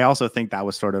also think that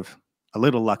was sort of a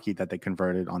little lucky that they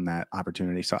converted on that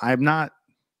opportunity. So I'm not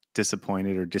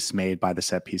disappointed or dismayed by the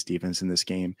set piece defense in this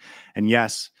game. And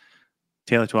yes,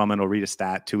 Taylor Twellman will read a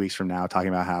stat 2 weeks from now talking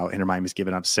about how Inter Miami's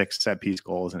given up 6 set piece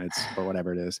goals or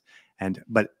whatever it is.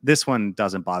 But this one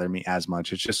doesn't bother me as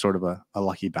much. It's just sort of a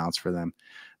lucky bounce for them.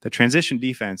 The transition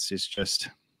defense is just,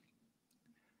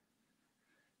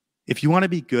 if you want to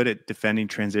be good at defending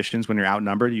transitions when you're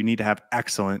outnumbered, you need to have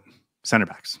excellent center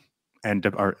backs and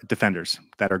defenders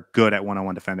that are good at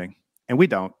one-on-one defending. And we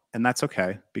don't. And that's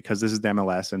okay, because this is the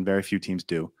MLS and very few teams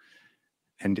do.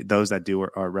 And those that do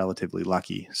are relatively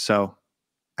lucky. So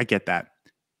I get that.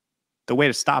 The way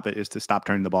to stop it is to stop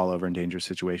turning the ball over in dangerous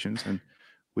situations. And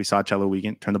we saw Chelo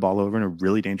Wiegand turn the ball over in a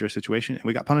really dangerous situation, and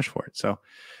we got punished for it. So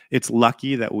it's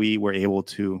lucky that we were able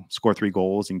to score 3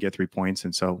 goals and get 3 points.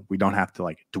 And so we don't have to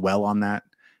like dwell on that,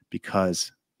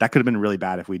 because that could have been really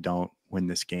bad if we don't win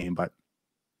this game. But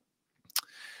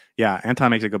yeah,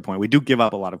 Anton makes a good point. We do give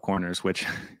up a lot of corners, which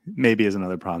maybe is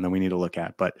another problem that we need to look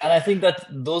at. And I think that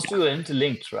those two are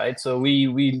interlinked, right? So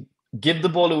we give the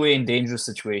ball away in dangerous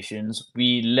situations.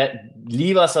 We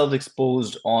leave ourselves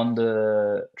exposed on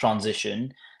the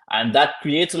transition, and that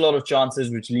creates a lot of chances,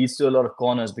 which leads to a lot of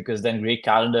corners, because then Greg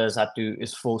Callender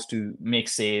is forced to make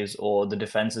saves, or the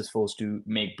defense is forced to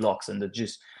make blocks, and that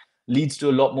just leads to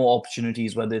a lot more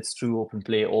opportunities, whether it's through open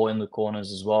play or in the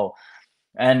corners as well.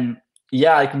 And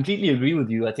yeah, I completely agree with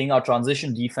you. I think our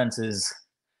transition defense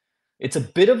it's a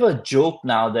bit of a joke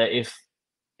now that if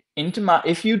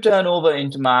you turn over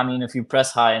Inter Miami and if you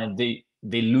press high and if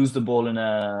they lose the ball in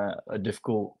a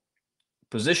difficult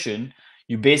position,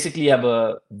 you basically have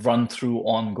a run through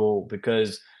on goal,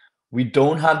 because we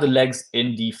don't have the legs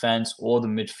in defense or the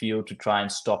midfield to try and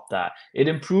stop that. It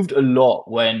improved a lot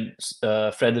when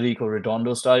Federico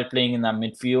Redondo started playing in that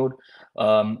midfield.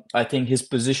 I think his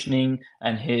positioning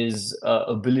and his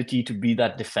ability to be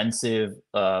that defensive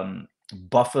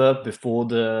buffer before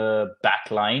the back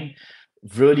line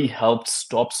really helped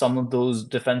stop some of those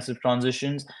defensive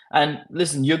transitions. And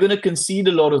listen, you're going to concede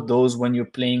a lot of those when you're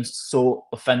playing so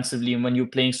offensively and when you're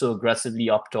playing so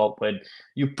aggressively up top, when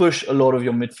you push a lot of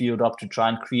your midfield up to try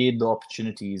and create the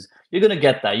opportunities. You're going to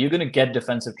get that. You're going to get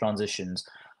defensive transitions.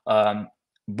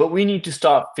 But we need to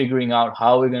start figuring out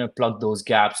how we're going to plug those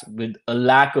gaps with a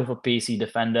lack of a pacey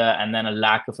defender and then a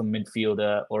lack of a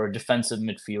midfielder or a defensive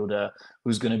midfielder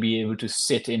who's going to be able to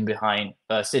sit in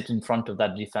front of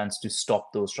that defense to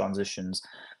stop those transitions.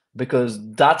 Because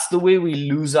that's the way we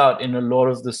lose out in a lot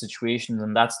of the situations,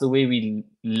 and that's the way we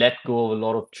let go of a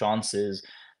lot of chances.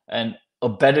 And a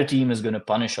better team is going to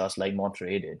punish us like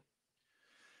Monterrey did.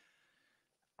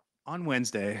 On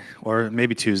Wednesday, or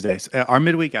maybe Tuesday, our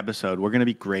midweek episode, we're going to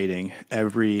be grading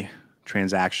every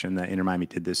transaction that Inter Miami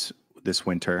did this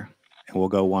winter, and we'll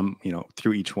go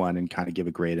through each one and kind of give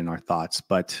a grade in our thoughts.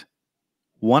 But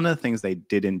one of the things they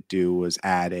didn't do was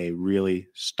add a really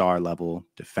star level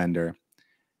defender.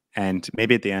 And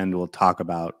maybe at the end we'll talk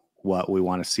about what we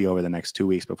want to see over the next 2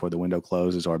 weeks before the window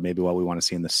closes, or maybe what we want to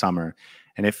see in the summer.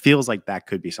 And it feels like that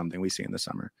could be something we see in the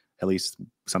summer. At least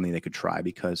something they could try,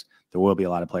 because there will be a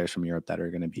lot of players from Europe that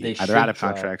are going to be either out of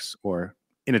contracts or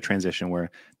in a transition where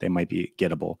they might be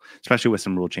gettable, especially with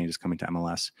some rule changes coming to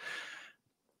MLS.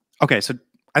 Okay, so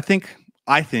I think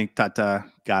Tata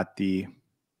got the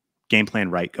game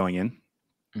plan right going in.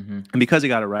 Mm-hmm. And because he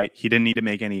got it right, he didn't need to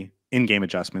make any in-game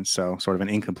adjustments, so sort of an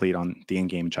incomplete on the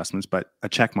in-game adjustments, but a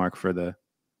check mark for the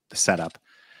setup.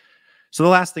 So the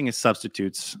last thing is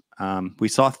substitutes. We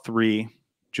saw 3.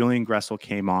 Julian Gressel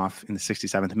came off in the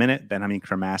 67th minute. Benjamin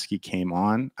Cremaschi came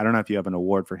on. I don't know if you have an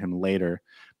award for him later,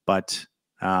 but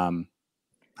I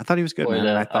thought he was good.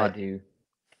 Man. I do.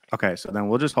 Okay, so then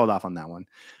we'll just hold off on that one.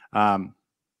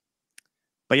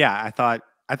 But yeah, I thought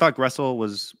Gressel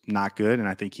was not good, and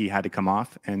I think he had to come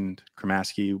off. And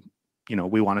Cremaschi,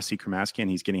 we want to see Cremaschi,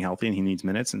 and he's getting healthy, and he needs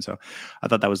minutes, and so I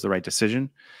thought that was the right decision.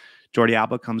 Jordi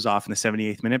Alba comes off in the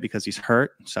 78th minute because he's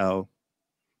hurt, so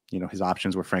his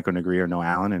options were Franco Negri or Noah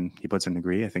Allen, and he puts in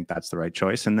Negri. I think that's the right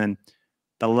choice. And then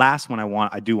the last one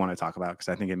I do want to talk about, because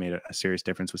I think it made a serious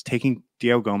difference, was taking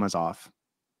Diego Gómez off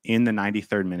in the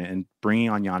 93rd minute and bringing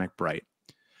on Yannick Bright.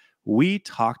 We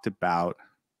talked about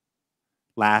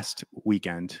last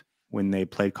weekend when they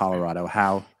played Colorado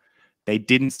how they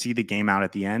didn't see the game out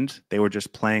at the end. They were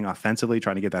just playing offensively,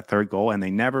 trying to get that third goal, and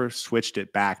they never switched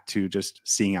it back to just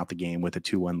seeing out the game with a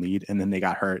 2-1 lead. And then they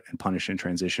got hurt and punished in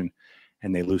transition,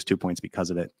 and they lose 2 points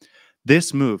because of it.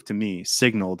 This move, to me,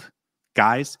 signaled,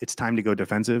 guys, it's time to go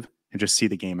defensive and just see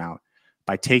the game out.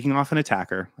 By taking off an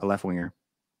attacker, a left winger,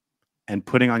 and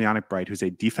putting on Yannick Bright, who's a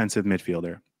defensive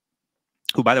midfielder,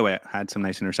 who, by the way, had some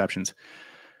nice interceptions.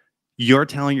 You're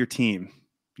telling your team,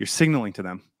 you're signaling to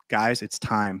them, guys, it's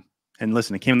time. And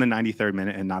listen, it came in the 93rd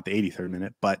minute and not the 83rd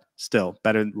minute, but still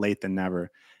better late than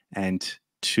never. And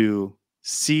to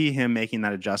see him making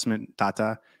that adjustment,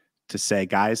 Tata, to say,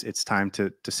 guys, it's time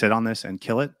to sit on this and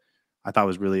kill it, I thought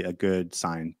was really a good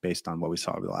sign based on what we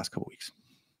saw over the last couple of weeks.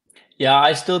 Yeah,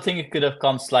 I still think it could have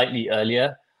come slightly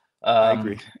earlier.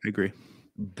 I agree.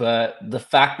 But the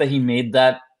fact that he made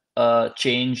that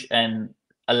change and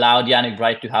allowed Yannick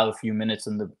Wright to have a few minutes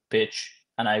on the pitch,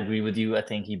 and I agree with you, I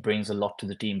think he brings a lot to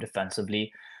the team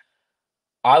defensively.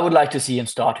 I would like to see him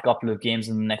start a couple of games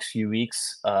in the next few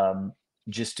weeks,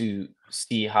 just to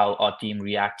see how our team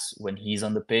reacts when he's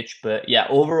on the pitch. But yeah,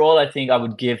 overall, I think I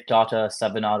would give Tata a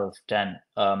 7 out of 10.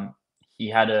 He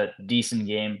had a decent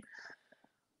game,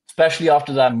 especially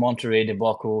after that Monterrey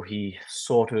debacle. He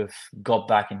sort of got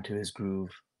back into his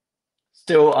groove.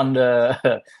 Still under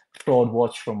fraud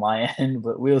watch from my end,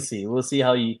 but we'll see. We'll see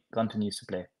how he continues to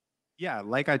play. Yeah,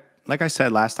 like I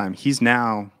said last time, he's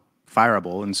now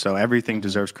fireable, and so everything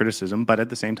deserves criticism. But at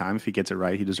the same time, if he gets it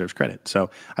right, he deserves credit. So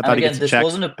I thought this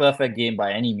wasn't a perfect game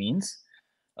by any means,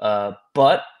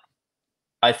 but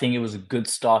I think it was a good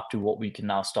start to what we can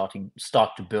now start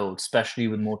to build, especially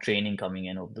with more training coming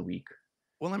in over the week.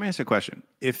 Well, let me ask you a question.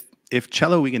 If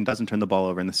Cello Wigan doesn't turn the ball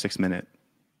over in the 6th minute,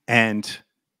 and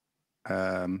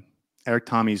Eric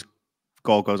Tommy's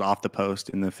goal goes off the post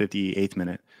in the 58th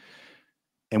minute,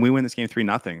 and we win this game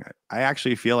 3-0, I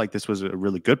actually feel like this was a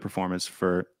really good performance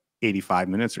for 85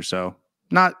 minutes or so.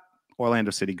 Not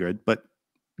Orlando City good, but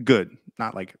good.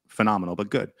 Not like phenomenal, but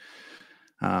good.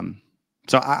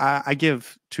 So I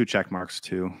give 2 check marks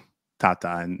to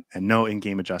Tata and no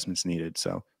in-game adjustments needed.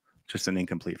 So just an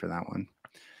incomplete for that one.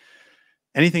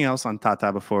 Anything else on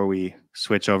Tata before we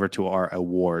switch over to our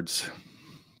awards?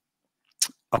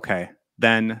 Okay,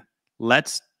 then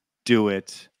let's do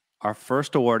it. Our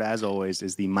first award, as always,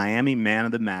 is the Miami Man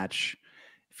of the Match.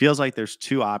 Feels like there's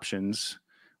 2 options,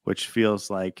 which feels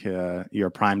like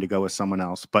you're primed to go with someone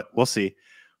else. But we'll see.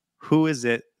 Who is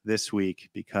it this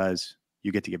week? Because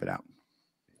you get to give it out.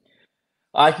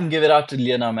 I can give it out to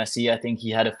Lionel Messi. I think he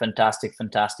had a fantastic,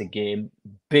 fantastic game.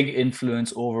 Big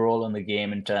influence overall on the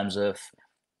game in terms of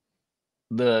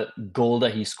the goal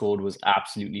that he scored was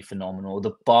absolutely phenomenal.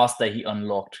 The pass that he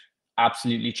unlocked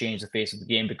absolutely changed the face of the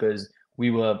game because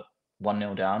we were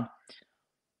 1-0 down.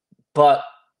 But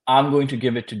I'm going to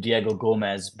give it to Diego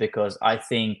Gómez because I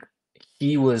think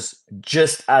he was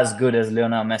just as good as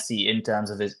Lionel Messi in terms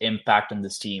of his impact on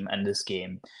this team and this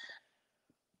game.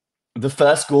 The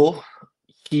first goal,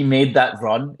 he made that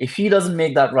run. If he doesn't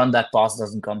make that run, that pass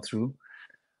doesn't come through.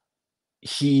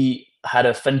 He had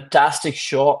a fantastic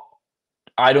shot.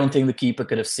 I don't think the keeper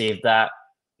could have saved that.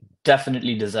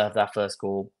 Definitely deserved that first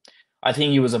goal. I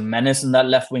think he was a menace in that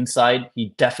left wing side.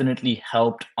 He definitely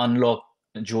helped unlock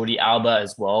Jordi Alba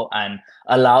as well and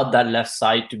allowed that left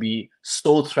side to be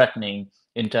so threatening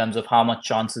in terms of how much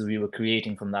chances we were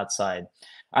creating from that side.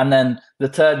 And then the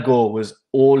third goal was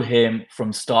all him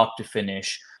from start to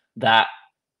finish. That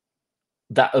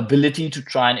ability to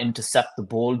try and intercept the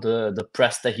ball, the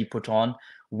press that he put on,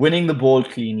 winning the ball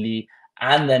cleanly,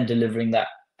 and then delivering that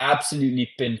absolutely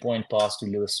pinpoint pass to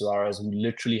Luis Suarez, who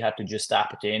literally had to just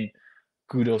tap it in.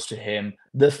 Kudos to him.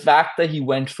 The fact that he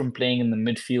went from playing in the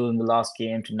midfield in the last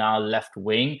game to now left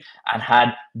wing and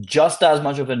had just as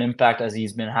much of an impact as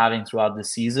he's been having throughout the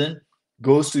season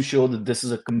goes to show that this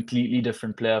is a completely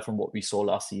different player from what we saw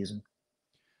last season.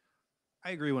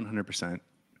 I agree 100%.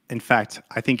 In fact,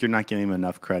 I think you're not giving him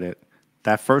enough credit.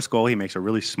 That first goal, he makes a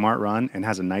really smart run and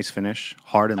has a nice finish,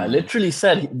 hard and low. I literally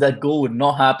said that goal would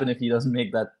not happen if he doesn't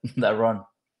make that run.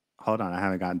 Hold on, I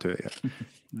haven't gotten to it yet.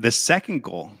 The second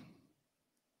goal,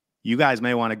 you guys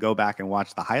may want to go back and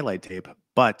watch the highlight tape,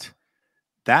 but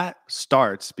that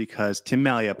starts because Tim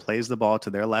Melia plays the ball to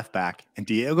their left back, and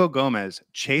Diego Gómez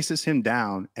chases him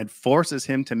down and forces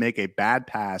him to make a bad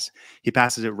pass. He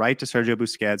passes it right to Sergio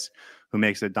Busquets, who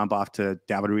makes a dump off to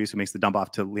David Ruiz, who makes the dump off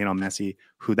to Lionel Messi,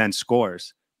 who then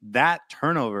scores. That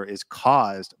turnover is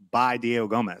caused by Diego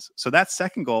Gómez. So that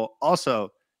second goal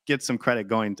also gets some credit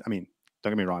going. I mean,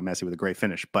 don't get me wrong, Messi with a great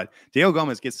finish, but Diego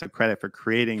Gómez gets some credit for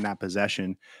creating that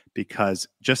possession because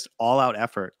just all-out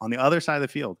effort on the other side of the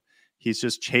field. He's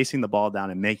just chasing the ball down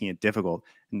and making it difficult.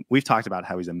 And we've talked about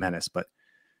how he's a menace, but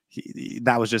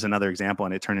that was just another example,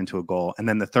 and it turned into a goal. And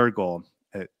then the third goal,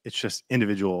 it's just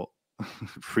individual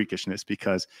freakishness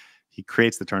because he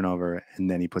creates the turnover and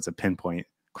then he puts a pinpoint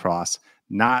cross.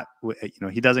 Not,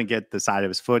 he doesn't get the side of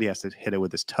his foot. He has to hit it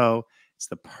with his toe. It's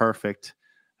the perfect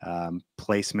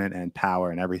placement and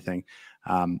power and everything.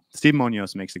 Steve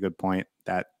Munoz makes a good point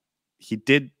that he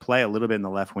did play a little bit in the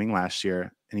left wing last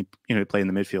year, and he played in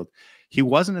the midfield. He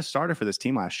wasn't a starter for this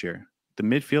team last year. the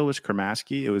midfield was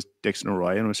Kramaski, it was Dixon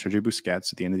Arroyo, and it was Sergio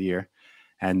Busquets at the end of the year.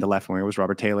 And the left winger was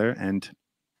Robert Taylor. And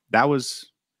that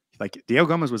was like Diego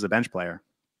Gómez was a bench player.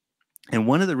 And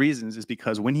one of the reasons is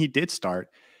because when he did start,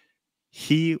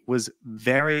 he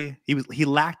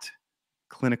lacked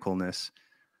clinicalness.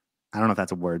 I don't know if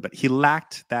that's a word, but he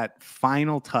lacked that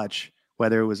final touch,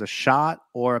 whether it was a shot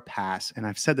or a pass. And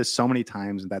I've said this so many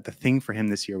times that the thing for him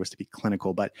this year was to be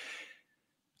clinical. But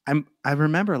I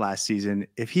remember last season,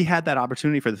 if he had that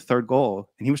opportunity for the third goal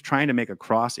and he was trying to make a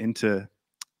cross into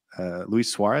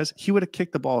Luis Suarez, he would have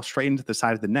kicked the ball straight into the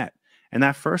side of the net. And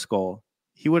that first goal,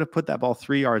 he would have put that ball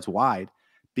 3 yards wide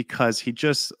because he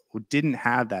just didn't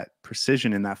have that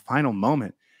precision in that final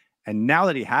moment. And now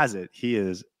that he has it, he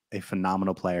is a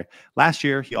phenomenal player. Last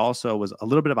year, he also was a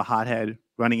little bit of a hothead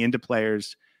running into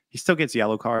players. He still gets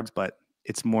yellow cards, but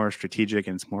it's more strategic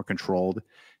and it's more controlled.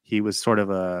 He was sort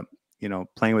of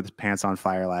playing with his pants on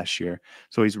fire last year.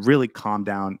 So he's really calmed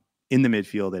down in the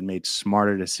midfield and made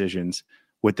smarter decisions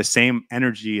with the same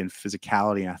energy and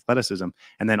physicality and athleticism.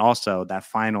 And then also that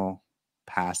final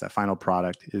pass, that final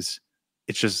product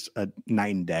it's just a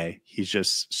night and day. He's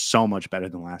just so much better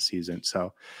than last season.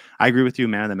 So I agree with you,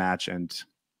 man of the match, and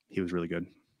he was really good.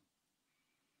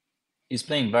 He's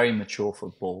playing very mature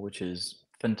football, which is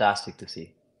fantastic to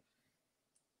see.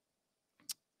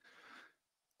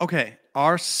 Okay,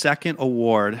 our second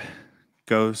award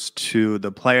goes to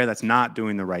the player that's not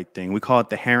doing the right thing. We call it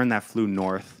the heron that flew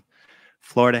north.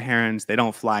 Florida herons, they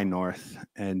don't fly north,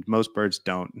 and most birds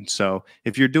don't. And so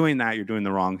if you're doing that, you're doing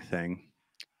the wrong thing.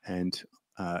 And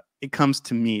it comes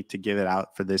to me to give it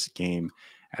out for this game,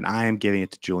 and I am giving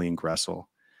it to Julian Gressel.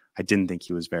 I didn't think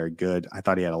he was very good. I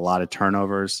thought he had a lot of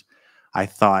turnovers. I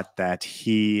thought that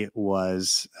he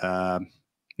was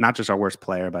not just our worst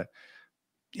player, but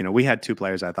we had 2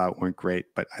 players I thought weren't great,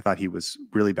 but I thought he was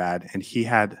really bad. And he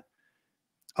had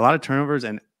a lot of turnovers.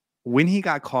 And when he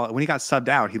got subbed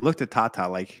out, he looked at Tata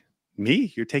like,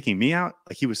 me? You're taking me out?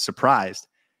 Like he was surprised.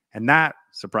 And that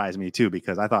surprised me too,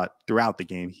 because I thought throughout the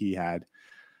game he had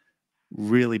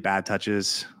really bad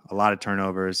touches, a lot of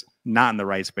turnovers, not in the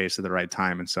right space at the right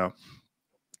time. And so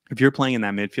if you're playing in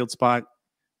that midfield spot,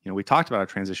 we talked about our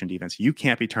transition defense. You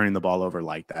can't be turning the ball over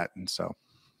like that. And so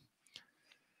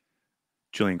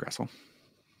Julian Gressel.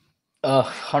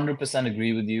 100%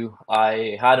 agree with you.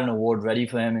 I had an award ready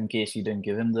for him in case you didn't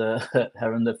give him the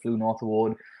Heron that Flew North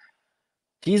award.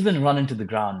 He's been run into the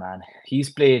ground, man. He's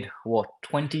played,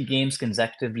 20 games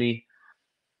consecutively.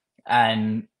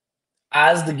 And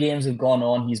as the games have gone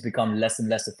on, he's become less and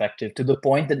less effective to the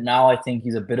point that now I think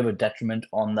he's a bit of a detriment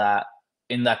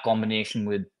in that combination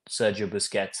with Sergio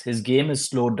Busquets. His game has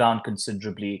slowed down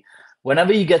considerably.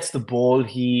 Whenever he gets the ball,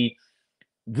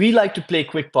 we like to play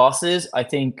quick passes. I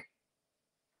think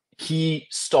he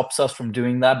stops us from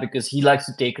doing that because he likes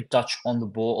to take a touch on the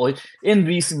ball. Or in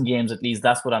recent games, at least,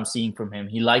 that's what I'm seeing from him.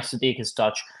 He likes to take his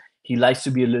touch. He likes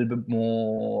to be a little bit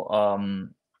more,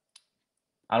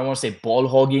 I don't want to say ball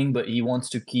hogging, but he wants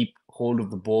to keep hold of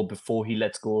the ball before he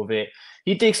lets go of it.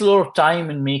 He takes a lot of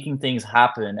time in making things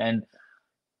happen. And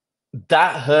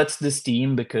that hurts this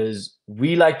team because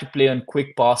we like to play on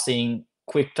quick passing,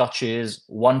 quick touches,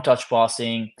 one-touch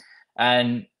passing,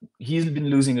 and he's been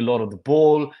losing a lot of the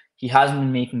ball. He hasn't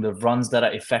been making the runs that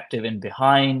are effective in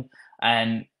behind.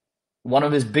 And one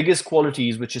of his biggest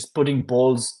qualities, which is putting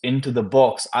balls into the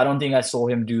box, I don't think I saw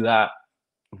him do that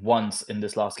once in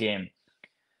this last game.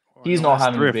 He's not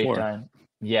having a great time.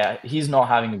 Yeah, he's not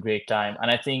having a great time.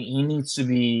 And I think he needs to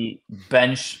be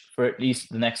benched for at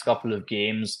least the next couple of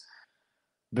games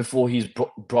before he's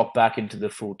brought back into the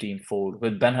full team fold.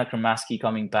 With Ben Kramaski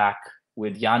coming back,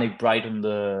 with Yannick Bright in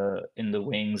the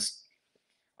wings,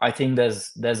 I think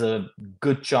there's a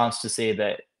good chance to say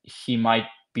that he might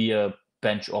be a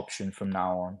bench option from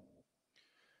now on.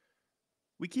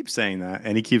 We keep saying that,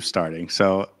 and he keeps starting.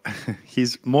 So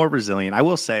he's more resilient. I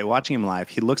will say, watching him live,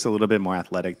 he looks a little bit more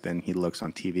athletic than he looks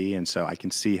on TV. And so I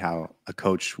can see how a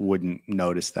coach wouldn't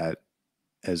notice that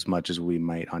as much as we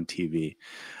might on TV.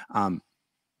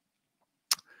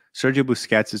 Sergio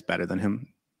Busquets is better than him.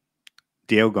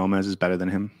 Diego Gómez is better than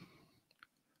him.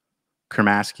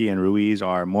 Kramaski and Ruiz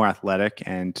are more athletic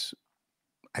and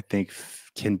I think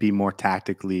can be more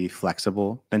tactically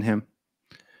flexible than him.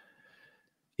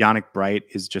 Yannick Bright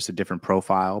is just a different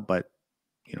profile, but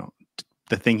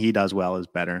the thing he does well is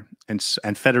better.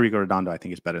 And Federico Redondo, I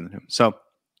think, is better than him. So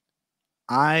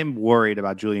I'm worried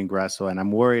about Julian Gressel, and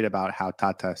I'm worried about how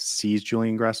Tata sees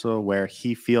Julian Gressel, where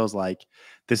he feels like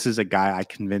this is a guy I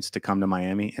convinced to come to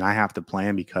Miami, and I have to play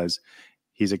him because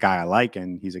he's a guy I like,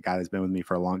 and he's a guy that's been with me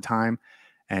for a long time,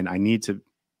 and I need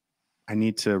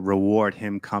to reward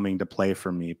him coming to play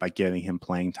for me by giving him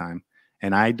playing time.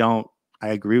 And I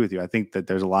agree with you. I think that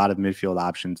there's a lot of midfield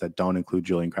options that don't include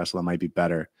Julian Gressel that might be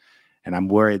better. And I'm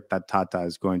worried that Tata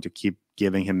is going to keep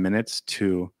giving him minutes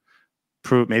to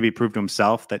prove to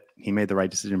himself that he made the right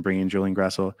decision bringing Julian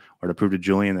Gressel, or to prove to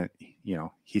Julian that,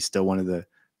 he's still one of the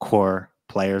core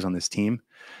players on this team.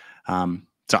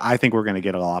 So I think we're going to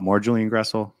get a lot more Julian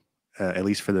Gressel, at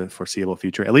least for the foreseeable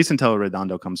future, at least until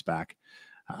Redondo comes back.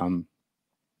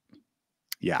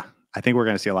 Yeah, I think we're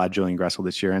going to see a lot of Julian Gressel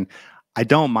this year. And I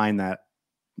don't mind that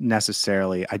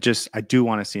necessarily. I do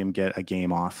want to see him get a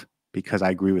game off, because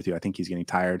I agree with you. I think he's getting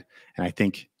tired. And I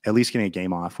think at least getting a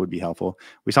game off would be helpful.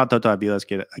 We saw Toto Aviles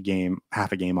get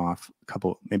half a game off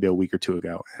maybe a week or two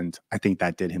ago. And I think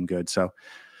that did him good. So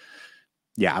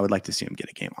yeah, I would like to see him get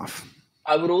a game off.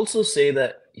 I would also say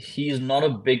that he's not a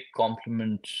big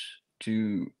compliment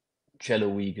to Cello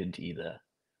Wiegand either.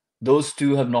 Those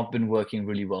two have not been working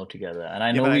really well together. And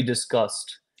I know we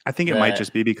discussed. I think it might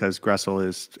just be because Gressel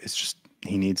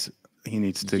he needs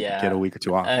to get a week or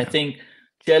two off. And I think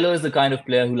Cello is the kind of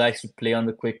player who likes to play on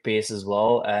the quick pace as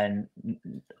well. And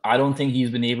I don't think he's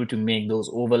been able to make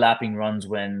those overlapping runs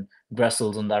when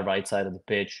Gressel's on that right side of the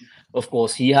pitch. Of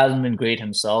course, he hasn't been great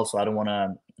himself, so I don't want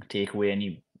to take away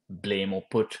any blame or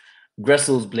put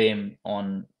Gressel's blame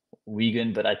on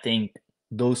Wiegand, but I think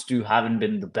those two haven't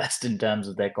been the best in terms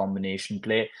of their combination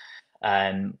play.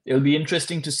 And it'll be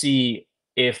interesting to see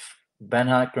if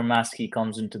Bernhard Kramaski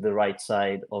comes into the right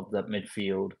side of the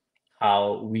midfield,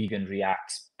 how Wiegand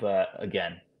reacts. But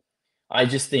again, I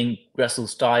just think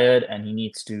Gressel's tired and he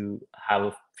needs to have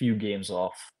a few games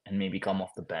off and maybe come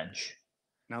off the bench.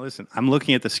 Now listen, I'm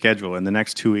looking at the schedule. In the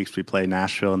next 2 weeks, we play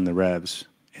Nashville and the Revs.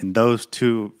 And those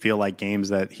two feel like games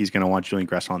that he's going to want Julian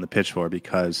Gressel on the pitch for,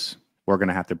 because we're going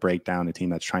to have to break down a team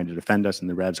that's trying to defend us, and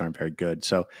the Revs aren't very good.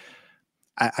 So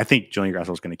I think Julian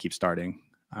Gressel is going to keep starting.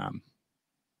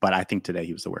 But I think today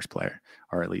he was the worst player,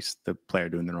 or at least the player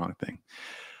doing the wrong thing.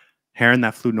 Heron,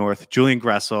 that flew north. Julian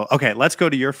Gressel. Okay, let's go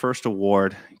to your first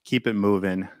award. Keep it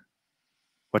moving.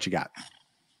 What you got?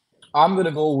 I'm going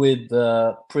to go with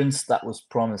the Prince That Was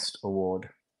Promised award.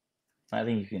 I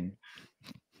think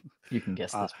you can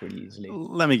guess this pretty easily.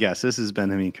 Let me guess. This is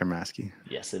Benjamin Kramaski.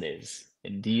 Yes, it is.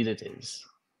 Indeed, it is.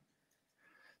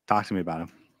 Talk to me about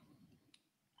him.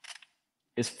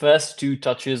 His first 2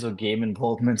 touches or game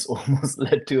involvements almost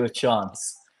led to a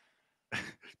chance.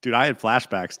 Dude, I had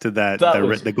flashbacks to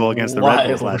the goal against the Red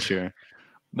Bulls last year.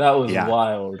 That was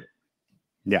wild.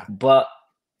 Yeah. But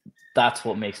that's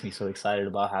what makes me so excited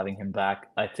about having him back.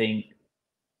 I think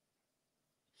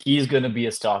he's going to be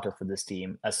a starter for this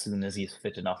team as soon as he's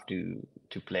fit enough to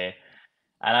play.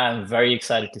 And I'm very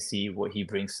excited to see what he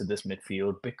brings to this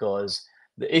midfield, because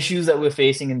the issues that we're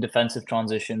facing in defensive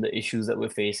transition, the issues that we're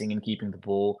facing in keeping the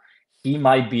ball, he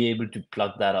might be able to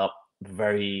plug that up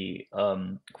very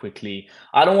quickly.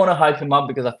 I don't want to hype him up,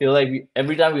 because I feel like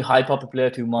every time we hype up a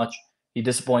player too much, he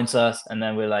disappoints us, and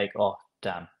then we're like, oh,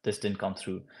 damn, this didn't come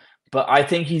through. But I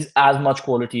think he's as much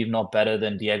quality, if not better,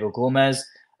 than Diego Gómez.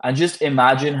 And just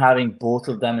imagine having both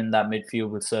of them in that midfield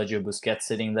with Sergio Busquets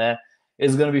sitting there.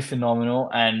 It's going to be phenomenal.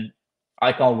 And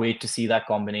I can't wait to see that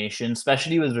combination,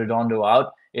 especially with Redondo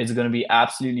out. It's going to be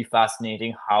absolutely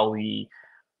fascinating how we,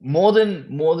 more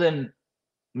than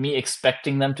me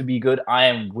expecting them to be good, I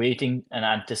am waiting and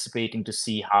anticipating to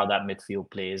see how that midfield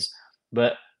plays.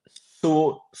 But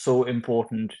so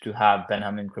important to have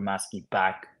Benjamin Kramaski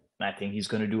back. And I think he's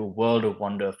going to do a world of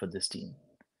wonder for this team.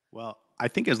 Well, I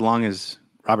think as long as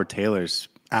Robert Taylor's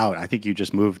out, I think you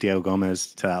just move Diego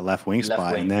Gómez to that left wing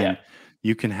spot, and then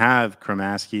you can have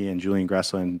Kramaski and Julian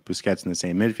Gressel and Busquets in the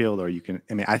same midfield, or you can.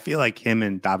 I mean, I feel like him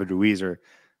and David Ruiz are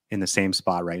in the same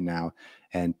spot right now,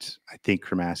 and I think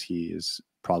Kramaski is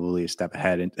probably a step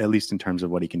ahead, at least in terms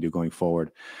of what he can do going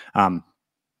forward.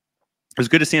 It was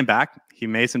good to see him back. He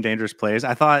made some dangerous plays.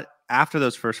 I thought after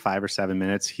those first 5 or 7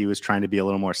 minutes, he was trying to be a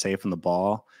little more safe on the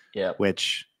ball,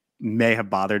 which may have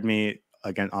bothered me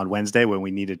again on Wednesday when we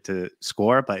needed to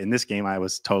score. But in this game, I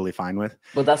was totally fine with.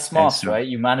 But that's smart, right?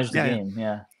 You managed the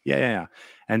game. Yeah.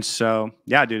 And so,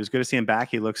 yeah, dude, it was good to see him back.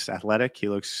 He looks athletic. He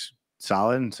looks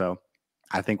solid. And so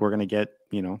I think we're going to get,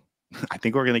 I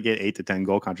think we're going to get 8 to 10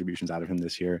 goal contributions out of him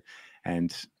this year.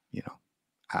 And,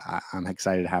 I'm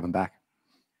excited to have him back.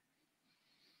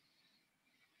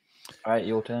 All right,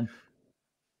 your turn.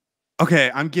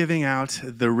 Okay, I'm giving out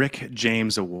the Rick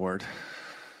James Award.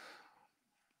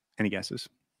 Any guesses?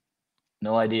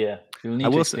 No idea. You'll need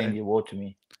to explain the award to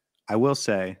me. I will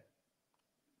say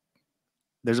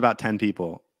there's about 10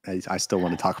 people I still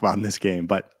want to talk about in this game,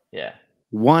 but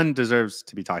one deserves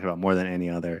to be talked about more than any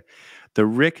other. The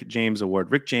Rick James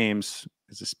Award. Rick James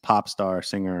is this pop star,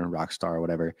 singer, rock star, or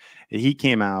whatever. He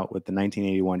came out with the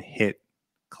 1981 hit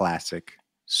classic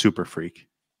super freak.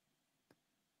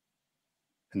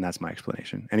 And that's my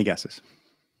explanation. Any guesses?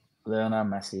 Lionel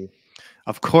Messi.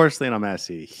 Of course, Lionel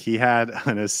Messi. He had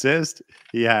an assist.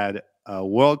 He had a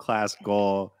world-class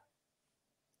goal.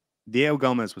 Diego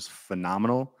Gómez was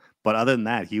phenomenal. But other than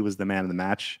that, he was the man of the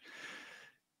match.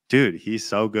 Dude, he's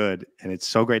so good. And it's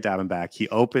so great to have him back. He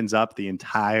opens up the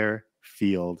entire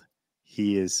field.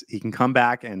 He can come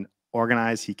back and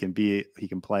organize. He can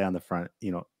play on the front.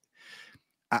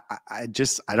 I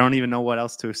don't even know what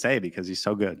else to say because he's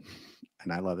so good.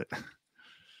 And I love it.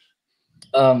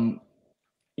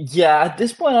 Yeah, at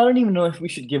this point, I don't even know if we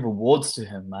should give awards to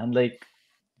him, man. Like,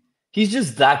 he's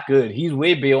just that good. He's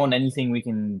way beyond anything we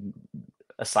can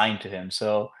assign to him.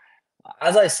 So,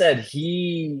 as I said,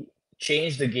 he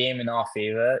changed the game in our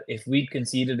favor. If we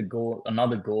conceded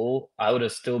another goal, I would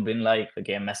have still been like,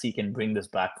 okay, Messi can bring this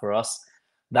back for us.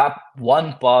 That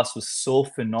one pass was so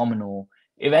phenomenal.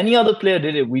 If any other player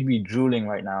did it, we'd be drooling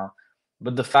right now.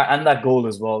 But and that goal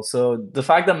as well. So the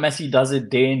fact that Messi does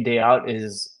it day in, day out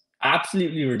is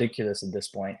absolutely ridiculous at this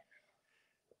point.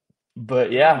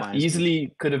 But yeah,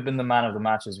 easily could have been the man of the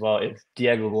match as well if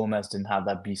Diego Gómez didn't have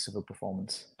that beast of a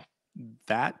performance.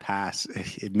 That pass,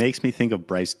 it makes me think of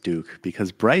Bryce Duke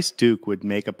because Bryce Duke would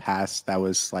make a pass that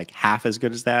was like half as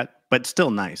good as that, but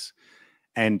still nice.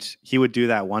 And he would do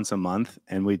that once a month,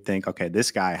 and we'd think, okay,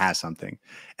 this guy has something.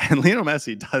 And Lionel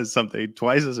Messi does something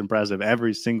twice as impressive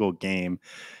every single game.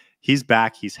 He's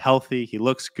back. He's healthy. He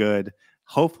looks good.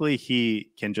 Hopefully he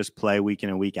can just play week in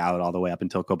and week out all the way up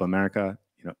until Copa America.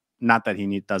 Not that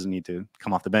he doesn't need to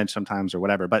come off the bench sometimes or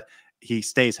whatever, but he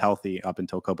stays healthy up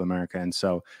until Copa America. And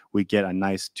so we get a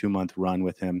nice 2-month run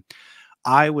with him.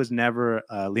 I was never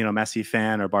a Lionel Messi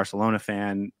fan or Barcelona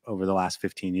fan over the last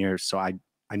 15 years. So I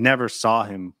never saw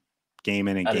him game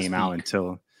in and game out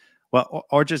until,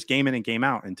 or just game in and game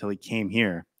out until he came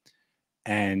here.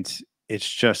 And it's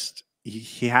just,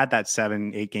 he had that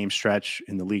 7-8 game stretch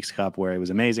in the Leagues Cup where it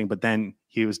was amazing, but then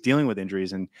he was dealing with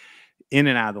injuries and in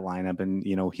and out of the lineup. And,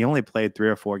 he only played 3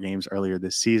 or 4 games earlier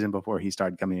this season before he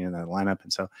started coming in that lineup.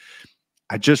 And so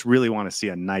I just really want to see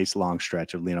a nice long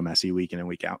stretch of Lionel Messi week in and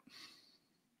week out.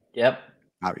 Yep.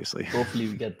 Obviously. Hopefully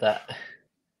we get that.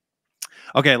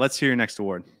 Okay, let's hear your next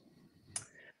award.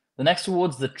 The next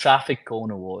award's the Traffic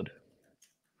Cone Award.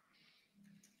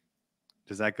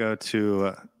 Does that go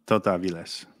to Tota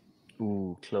Aviles?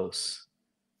 Ooh, close.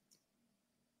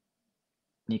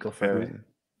 Nico Ferre.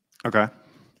 Okay.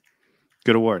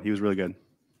 Good award. He was really good.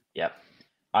 Yep.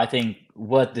 I think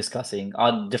worth discussing.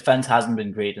 Our defense hasn't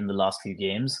been great in the last few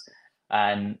games.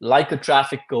 And like a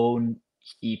traffic cone,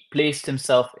 he placed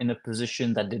himself in a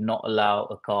position that did not allow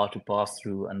a car to pass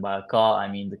through. And by a car, I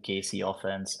mean the KC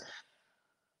offense.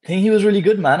 I think he was really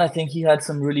good, man. I think he had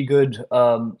some really good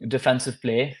defensive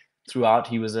play throughout.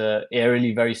 He was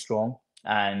aerially very strong.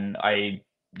 And I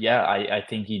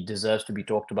think he deserves to be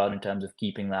talked about in terms of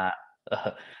keeping that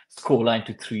scoreline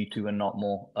to 3-2 and not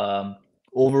more.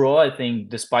 Overall, I think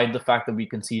despite the fact that we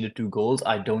conceded 2 goals,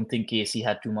 I don't think KC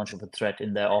had too much of a threat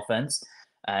in their offense.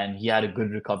 And he had a good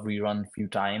recovery run a few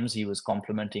times. He was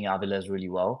complementing Aviles really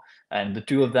well. And the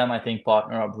two of them, I think,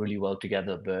 partner up really well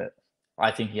together. But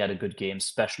I think he had a good game,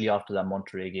 especially after that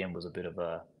Monterrey game was a bit of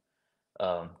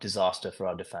a disaster for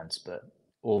our defense. But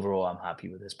overall, I'm happy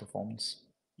with his performance.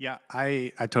 Yeah,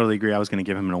 I totally agree. I was going to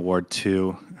give him an award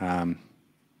too.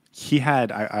 He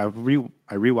had I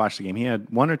rewatched the game. He had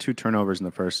 1 or 2 turnovers in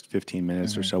the first 15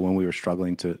 minutes or so when we were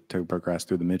struggling to progress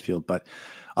through the midfield. But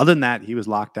other than that, he was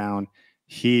locked down.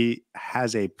 He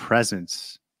has a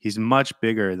presence. He's much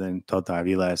bigger than Tota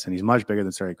Aviles, and he's much bigger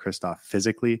than Sergei Christoph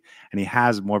physically, and he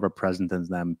has more of a presence than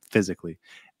them physically.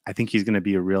 I think he's going to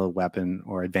be a real weapon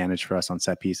or advantage for us on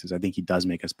set pieces. I think he does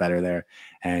make us better there.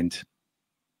 And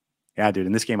yeah, dude,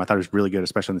 in this game, I thought it was really good,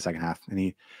 especially in the second half.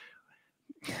 And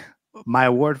my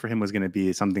award for him was going to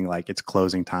be something like it's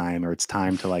closing time or it's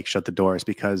time to like shut the doors,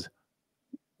 because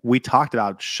we talked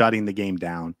about shutting the game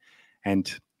down.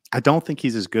 And I don't think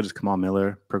he's as good as Kamal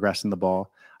Miller progressing the ball.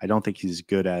 I don't think he's as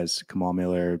good as Kamal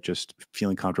Miller just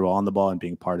feeling comfortable on the ball and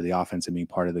being part of the offense and being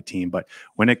part of the team. But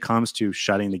when it comes to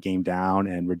shutting the game down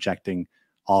and rejecting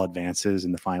all advances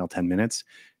in the final 10 minutes,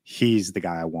 he's the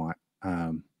guy I want.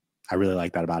 I really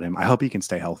like that about him. I hope he can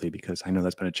stay healthy, because I know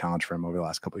that's been a challenge for him over the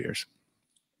last couple of years.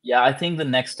 Yeah, I think the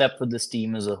next step for this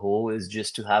team as a whole is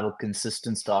just to have a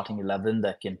consistent starting 11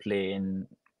 that can play in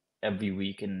every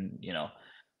week and,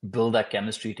 build that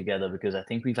chemistry together, because I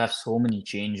think we've had so many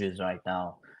changes right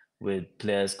now with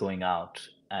players going out.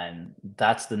 And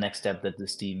that's the next step that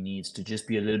this team needs, to just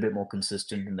be a little bit more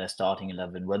consistent in their starting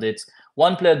 11. Whether it's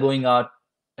one player going out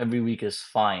every week is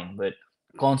fine, but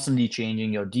constantly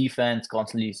changing your defense,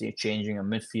 constantly changing your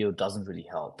midfield doesn't really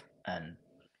help. And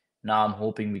now I'm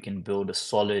hoping we can build a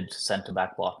solid centre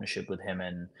back partnership with him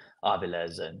and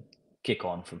Aviles and kick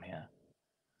on from here.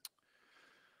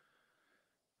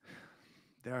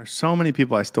 There are so many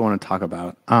people I still want to talk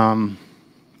about.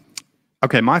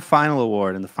 Okay, my final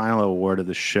award and the final award of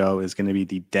the show is going to be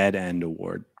the Dead End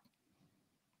Award.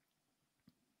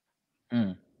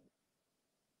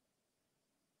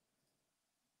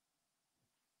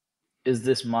 Is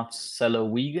this Marcelo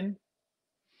Wigan?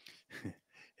 It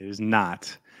is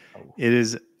not. Oh. It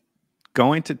is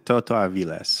going to Toto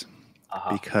Aviles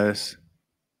because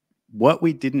what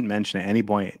we didn't mention at any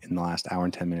point in the last hour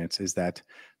and 10 minutes is that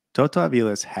Toto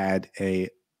Aviles had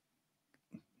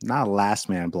not a last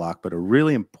man block, but a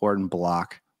really important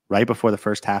block right before the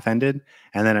first half ended,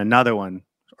 and then another one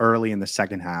early in the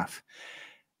second half.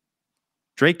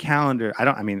 Drake Callender,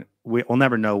 we'll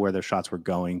never know where their shots were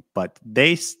going, but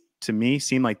they, to me,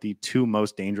 seem like the two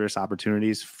most dangerous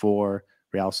opportunities for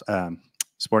Real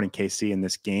Sporting KC in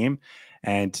this game.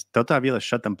 And Toto Aviles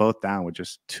shut them both down with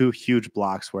just two huge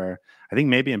blocks where I think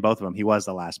maybe in both of them, he was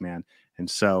the last man. And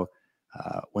so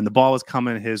when the ball was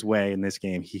coming his way in this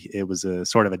game, it was a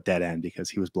sort of a dead end because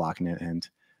he was blocking it. And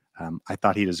I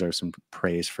thought he deserved some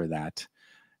praise for that.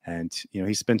 And,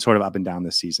 he's been sort of up and down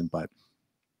this season, but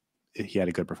he had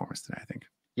a good performance today, I think.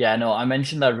 Yeah, no, I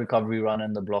mentioned that recovery run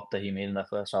and the block that he made in the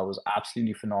first half was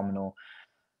absolutely phenomenal.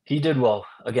 He did well.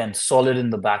 Again, solid in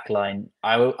the back line.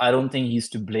 I don't think he's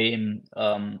to blame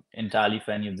entirely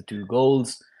for any of the two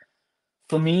goals.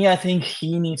 For me, I think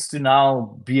he needs to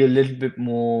now be a little bit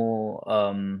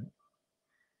more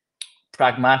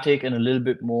pragmatic and a little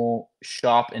bit more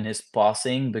sharp in his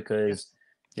passing because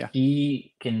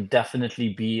he can definitely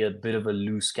be a bit of a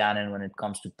loose cannon when it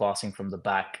comes to passing from the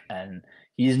back, and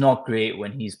he's not great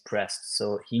when he's pressed.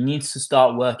 So he needs to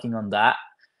start working on that.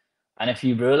 And if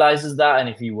he realizes that and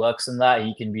if he works on that,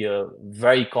 he can be a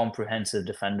very comprehensive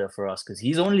defender for us because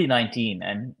he's only 19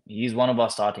 and he's one of our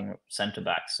starting centre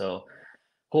backs. So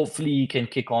hopefully he can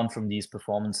kick on from these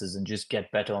performances and just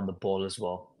get better on the ball as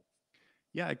well.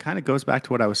 Yeah, it kind of goes back to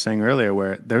what I was saying earlier,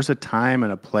 where there's a time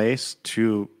and a place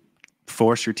to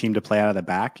force your team to play out of the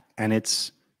back. And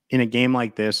it's in a game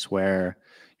like this where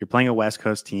you're playing a West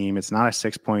Coast team. It's not a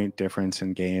 6-point difference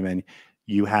in game. And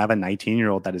you have a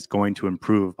 19-year-old that is going to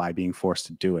improve by being forced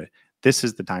to do it. This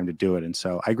is the time to do it. And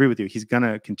so I agree with you. He's going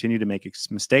to continue to make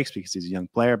mistakes because he's a young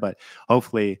player. But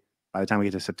hopefully by the time we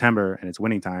get to September and it's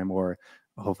winning time, or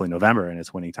hopefully November and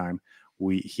it's winning time,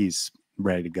 he's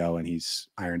ready to go and he's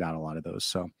ironed out a lot of those.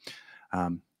 So,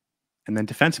 and then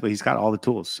defensively, he's got all the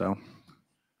tools. So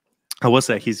I will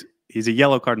say he's a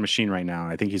yellow card machine right now.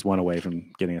 I think he's one away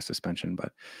from getting a suspension.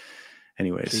 But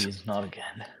anyways, please not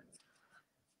again.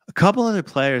 A couple other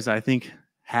players I think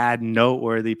had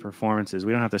noteworthy performances.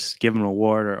 We don't have to give him an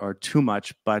award or too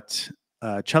much, but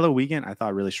Cello Wiegand I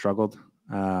thought really struggled.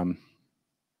 I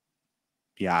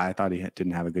thought he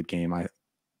didn't have a good game.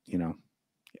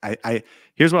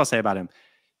 Here's what I'll say about him.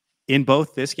 In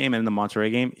both this game and in the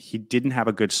Monterrey game, he didn't have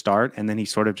a good start, and then he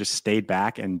sort of just stayed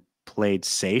back and played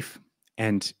safe.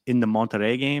 And in the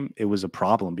Monterrey game, it was a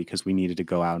problem because we needed to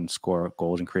go out and score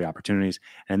goals and create opportunities.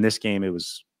 And in this game, it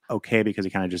was okay because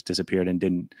he kind of just disappeared and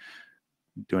didn't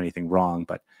do anything wrong,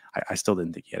 but I still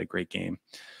didn't think he had a great game.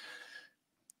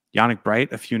 Yannick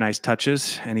Bright, a few nice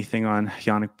touches. Anything on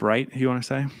Yannick Bright you want to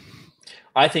say?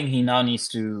 I think he now needs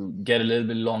to get a little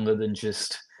bit longer than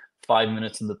just 5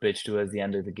 minutes on the pitch towards the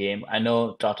end of the game. I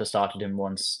know Tata started him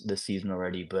once this season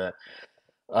already, but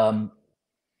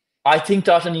I think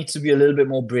Tata needs to be a little bit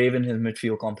more brave in his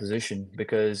midfield composition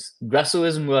because Gresso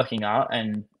isn't working out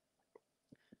and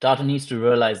Tata needs to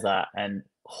realize that. And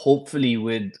hopefully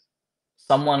with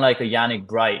someone like a Yannick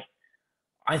Bright,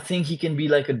 I think he can be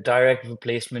like a direct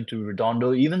replacement to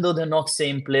Redondo, even though they're not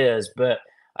same players. But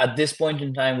at this point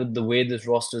in time, with the way this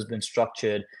roster has been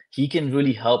structured, he can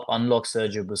really help unlock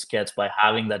Sergio Busquets by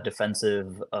having that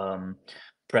defensive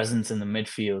presence in the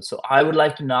midfield. So I would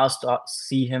like to now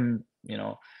see him,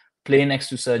 play next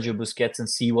to Sergio Busquets and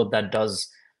see what that does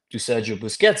to Sergio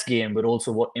Busquets' game, but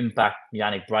also what impact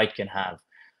Yannick Bright can have.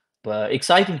 But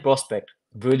exciting prospect,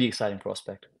 really exciting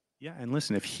prospect. Yeah, and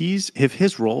listen, if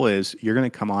his role is you're going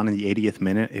to come on in the 80th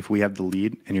minute if we have the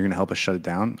lead and you're going to help us shut it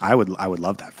down, I would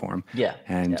love that for him. Yeah,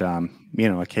 and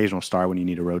occasional star when you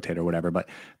need to rotate or whatever. But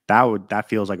that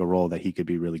feels like a role that he could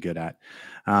be really good at.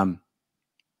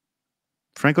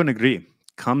 Franco Negri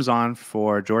comes on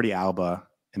for Jordi Alba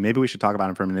and maybe we should talk about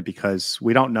him for a minute because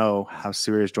we don't know how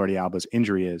serious Jordi Alba's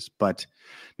injury is. But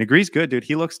Negri's good, dude.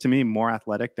 He looks to me more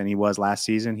athletic than he was last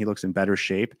season. He looks in better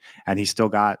shape, and he's still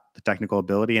got the technical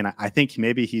ability. And I think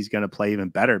maybe he's going to play even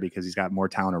better because he's got more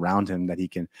talent around him that he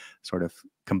can sort of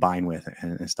combine with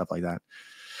and stuff like that.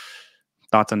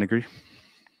 Thoughts on Negri?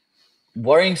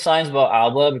 Worrying signs about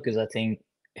Alba because I think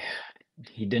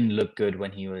he didn't look good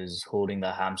when he was holding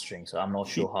that hamstring. So I'm not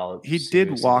sure how he did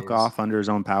walk serious it is. off under his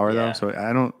own power though. So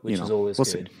I don't, which you know, is always we'll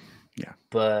good. See. Yeah.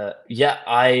 But yeah,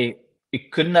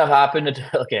 it couldn't have happened at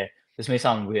okay, this may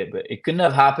sound weird, but it couldn't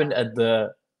have happened at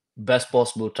the best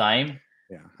possible time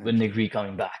with Negri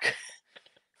coming back.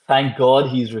 Thank God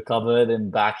he's recovered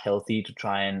and back healthy to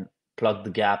try and plug the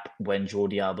gap when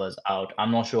Jordi Alba's out.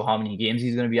 I'm not sure how many games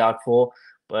he's going to be out for,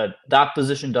 but that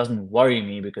position doesn't worry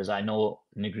me because I know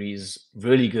Negri's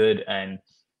really good and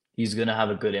he's going to have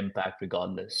a good impact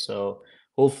regardless. So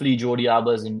hopefully Jordi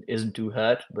Alba isn't too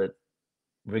hurt, but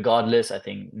regardless, I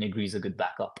think Negri's a good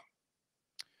backup.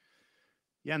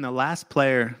 Yeah, and the last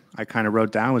player I kind of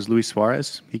wrote down was Luis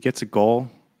Suarez. He gets a goal.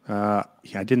 I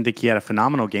didn't think he had a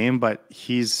phenomenal game, but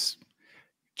he's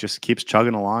just keeps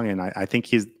chugging along, and I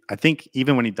think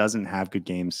even when he doesn't have good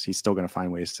games, he's still going to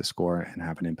find ways to score and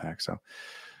have an impact. So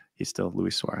he's still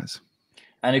Luis Suarez.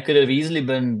 And it could have easily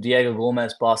been Diego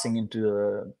Gómez passing into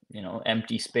a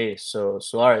empty space. So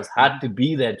Suarez had to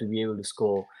be there to be able to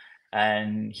score.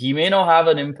 And he may not have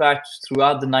an impact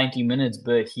throughout the 90 minutes,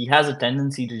 but he has a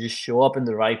tendency to just show up in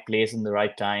the right place in the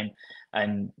right time.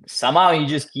 And somehow he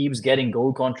just keeps getting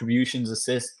goal contributions,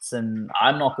 assists, and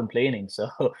I'm not complaining. So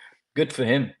good for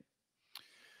him.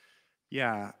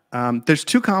 Yeah. There's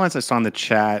two comments I saw in the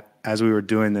chat as we were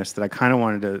doing this that I kind of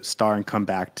wanted to star and come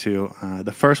back to.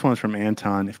 The first one was from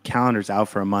Anton. If Calendar's out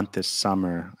for a month this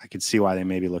summer, I could see why they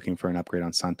may be looking for an upgrade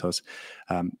on Santos,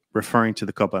 referring to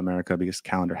the Copa America because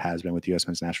Calendar has been with the U.S.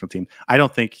 men's national team. I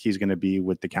don't think he's going to be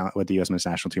with the U.S. men's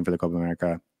national team for the Copa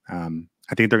America.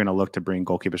 I think they're going to look to bring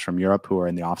goalkeepers from Europe who are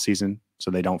in the offseason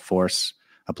so they don't force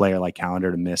a player like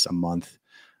Calendar to miss a month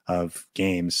of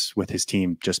games with his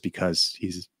team just because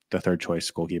he's the third choice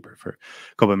goalkeeper for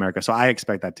Copa America. So I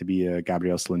expect that to be a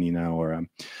Gabriel Slanina or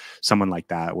someone like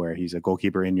that, where he's a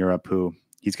goalkeeper in Europe who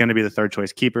he's going to be the third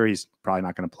choice keeper. He's probably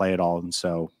not going to play at all. And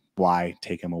so why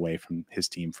take him away from his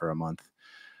team for a month?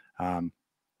 And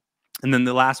then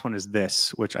the last one is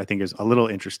this, which I think is a little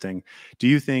interesting. Do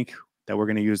you think that we're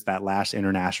going to use that last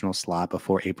international slot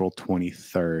before April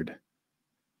 23rd,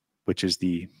 which is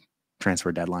the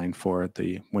transfer deadline for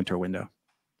the winter window?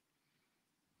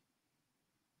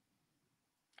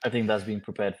 I think that's being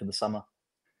prepared for the summer.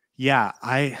 Yeah,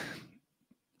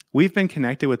 we've been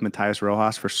connected with Matias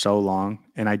Rojas for so long,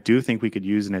 and I do think we could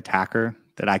use an attacker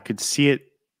that I could see it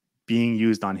being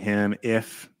used on him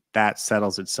if that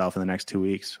settles itself in the next 2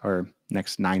 weeks or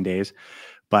next 9 days.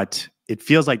 But it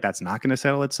feels like that's not going to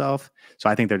settle itself.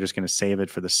 So I think they're just going to save it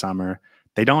for the summer.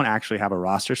 They don't actually have a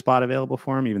roster spot available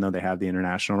for him, even though they have the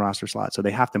international roster slot. So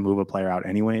they have to move a player out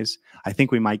anyways. I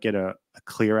think we might get a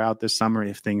clear out this summer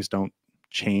if things don't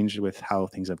change with how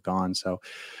things have gone. So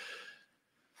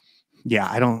yeah,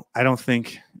 I don't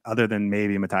think other than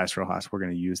maybe Matias Rojas, we're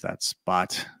going to use that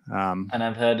spot. And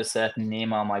I've heard a certain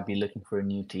Neymar might be looking for a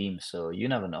new team. So you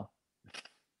never know.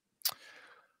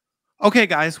 Okay,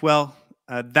 guys. Well,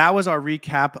 that was our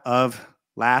recap of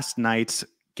last night's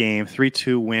game,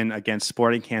 3-2 win against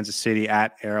Sporting Kansas City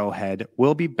at Arrowhead.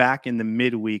 We'll be back in the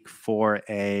midweek for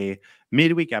a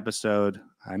midweek episode.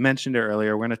 I mentioned it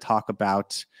earlier. We're going to talk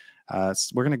about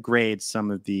we're going to grade some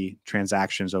of the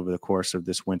transactions over the course of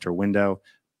this winter window,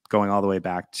 going all the way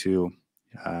back to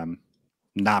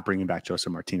not bringing back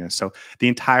Joseph Martinez. So the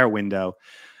entire window.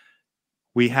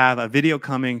 We have a video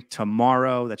coming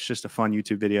tomorrow. That's just a fun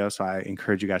YouTube video. So I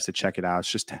encourage you guys to check it out.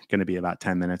 It's just going to be about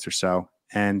 10 minutes or so.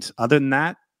 And other than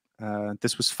that,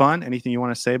 this was fun. Anything you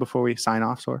want to say before we sign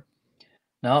off, Saur?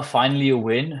 No, finally a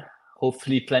win.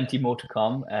 Hopefully plenty more to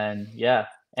come. And yeah,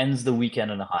 ends the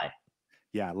weekend on a high.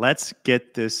 Yeah, let's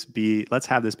have this be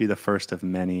the first of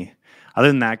many. Other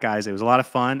than that, guys, it was a lot of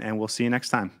fun, and we'll see you next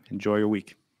time. Enjoy your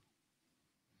week.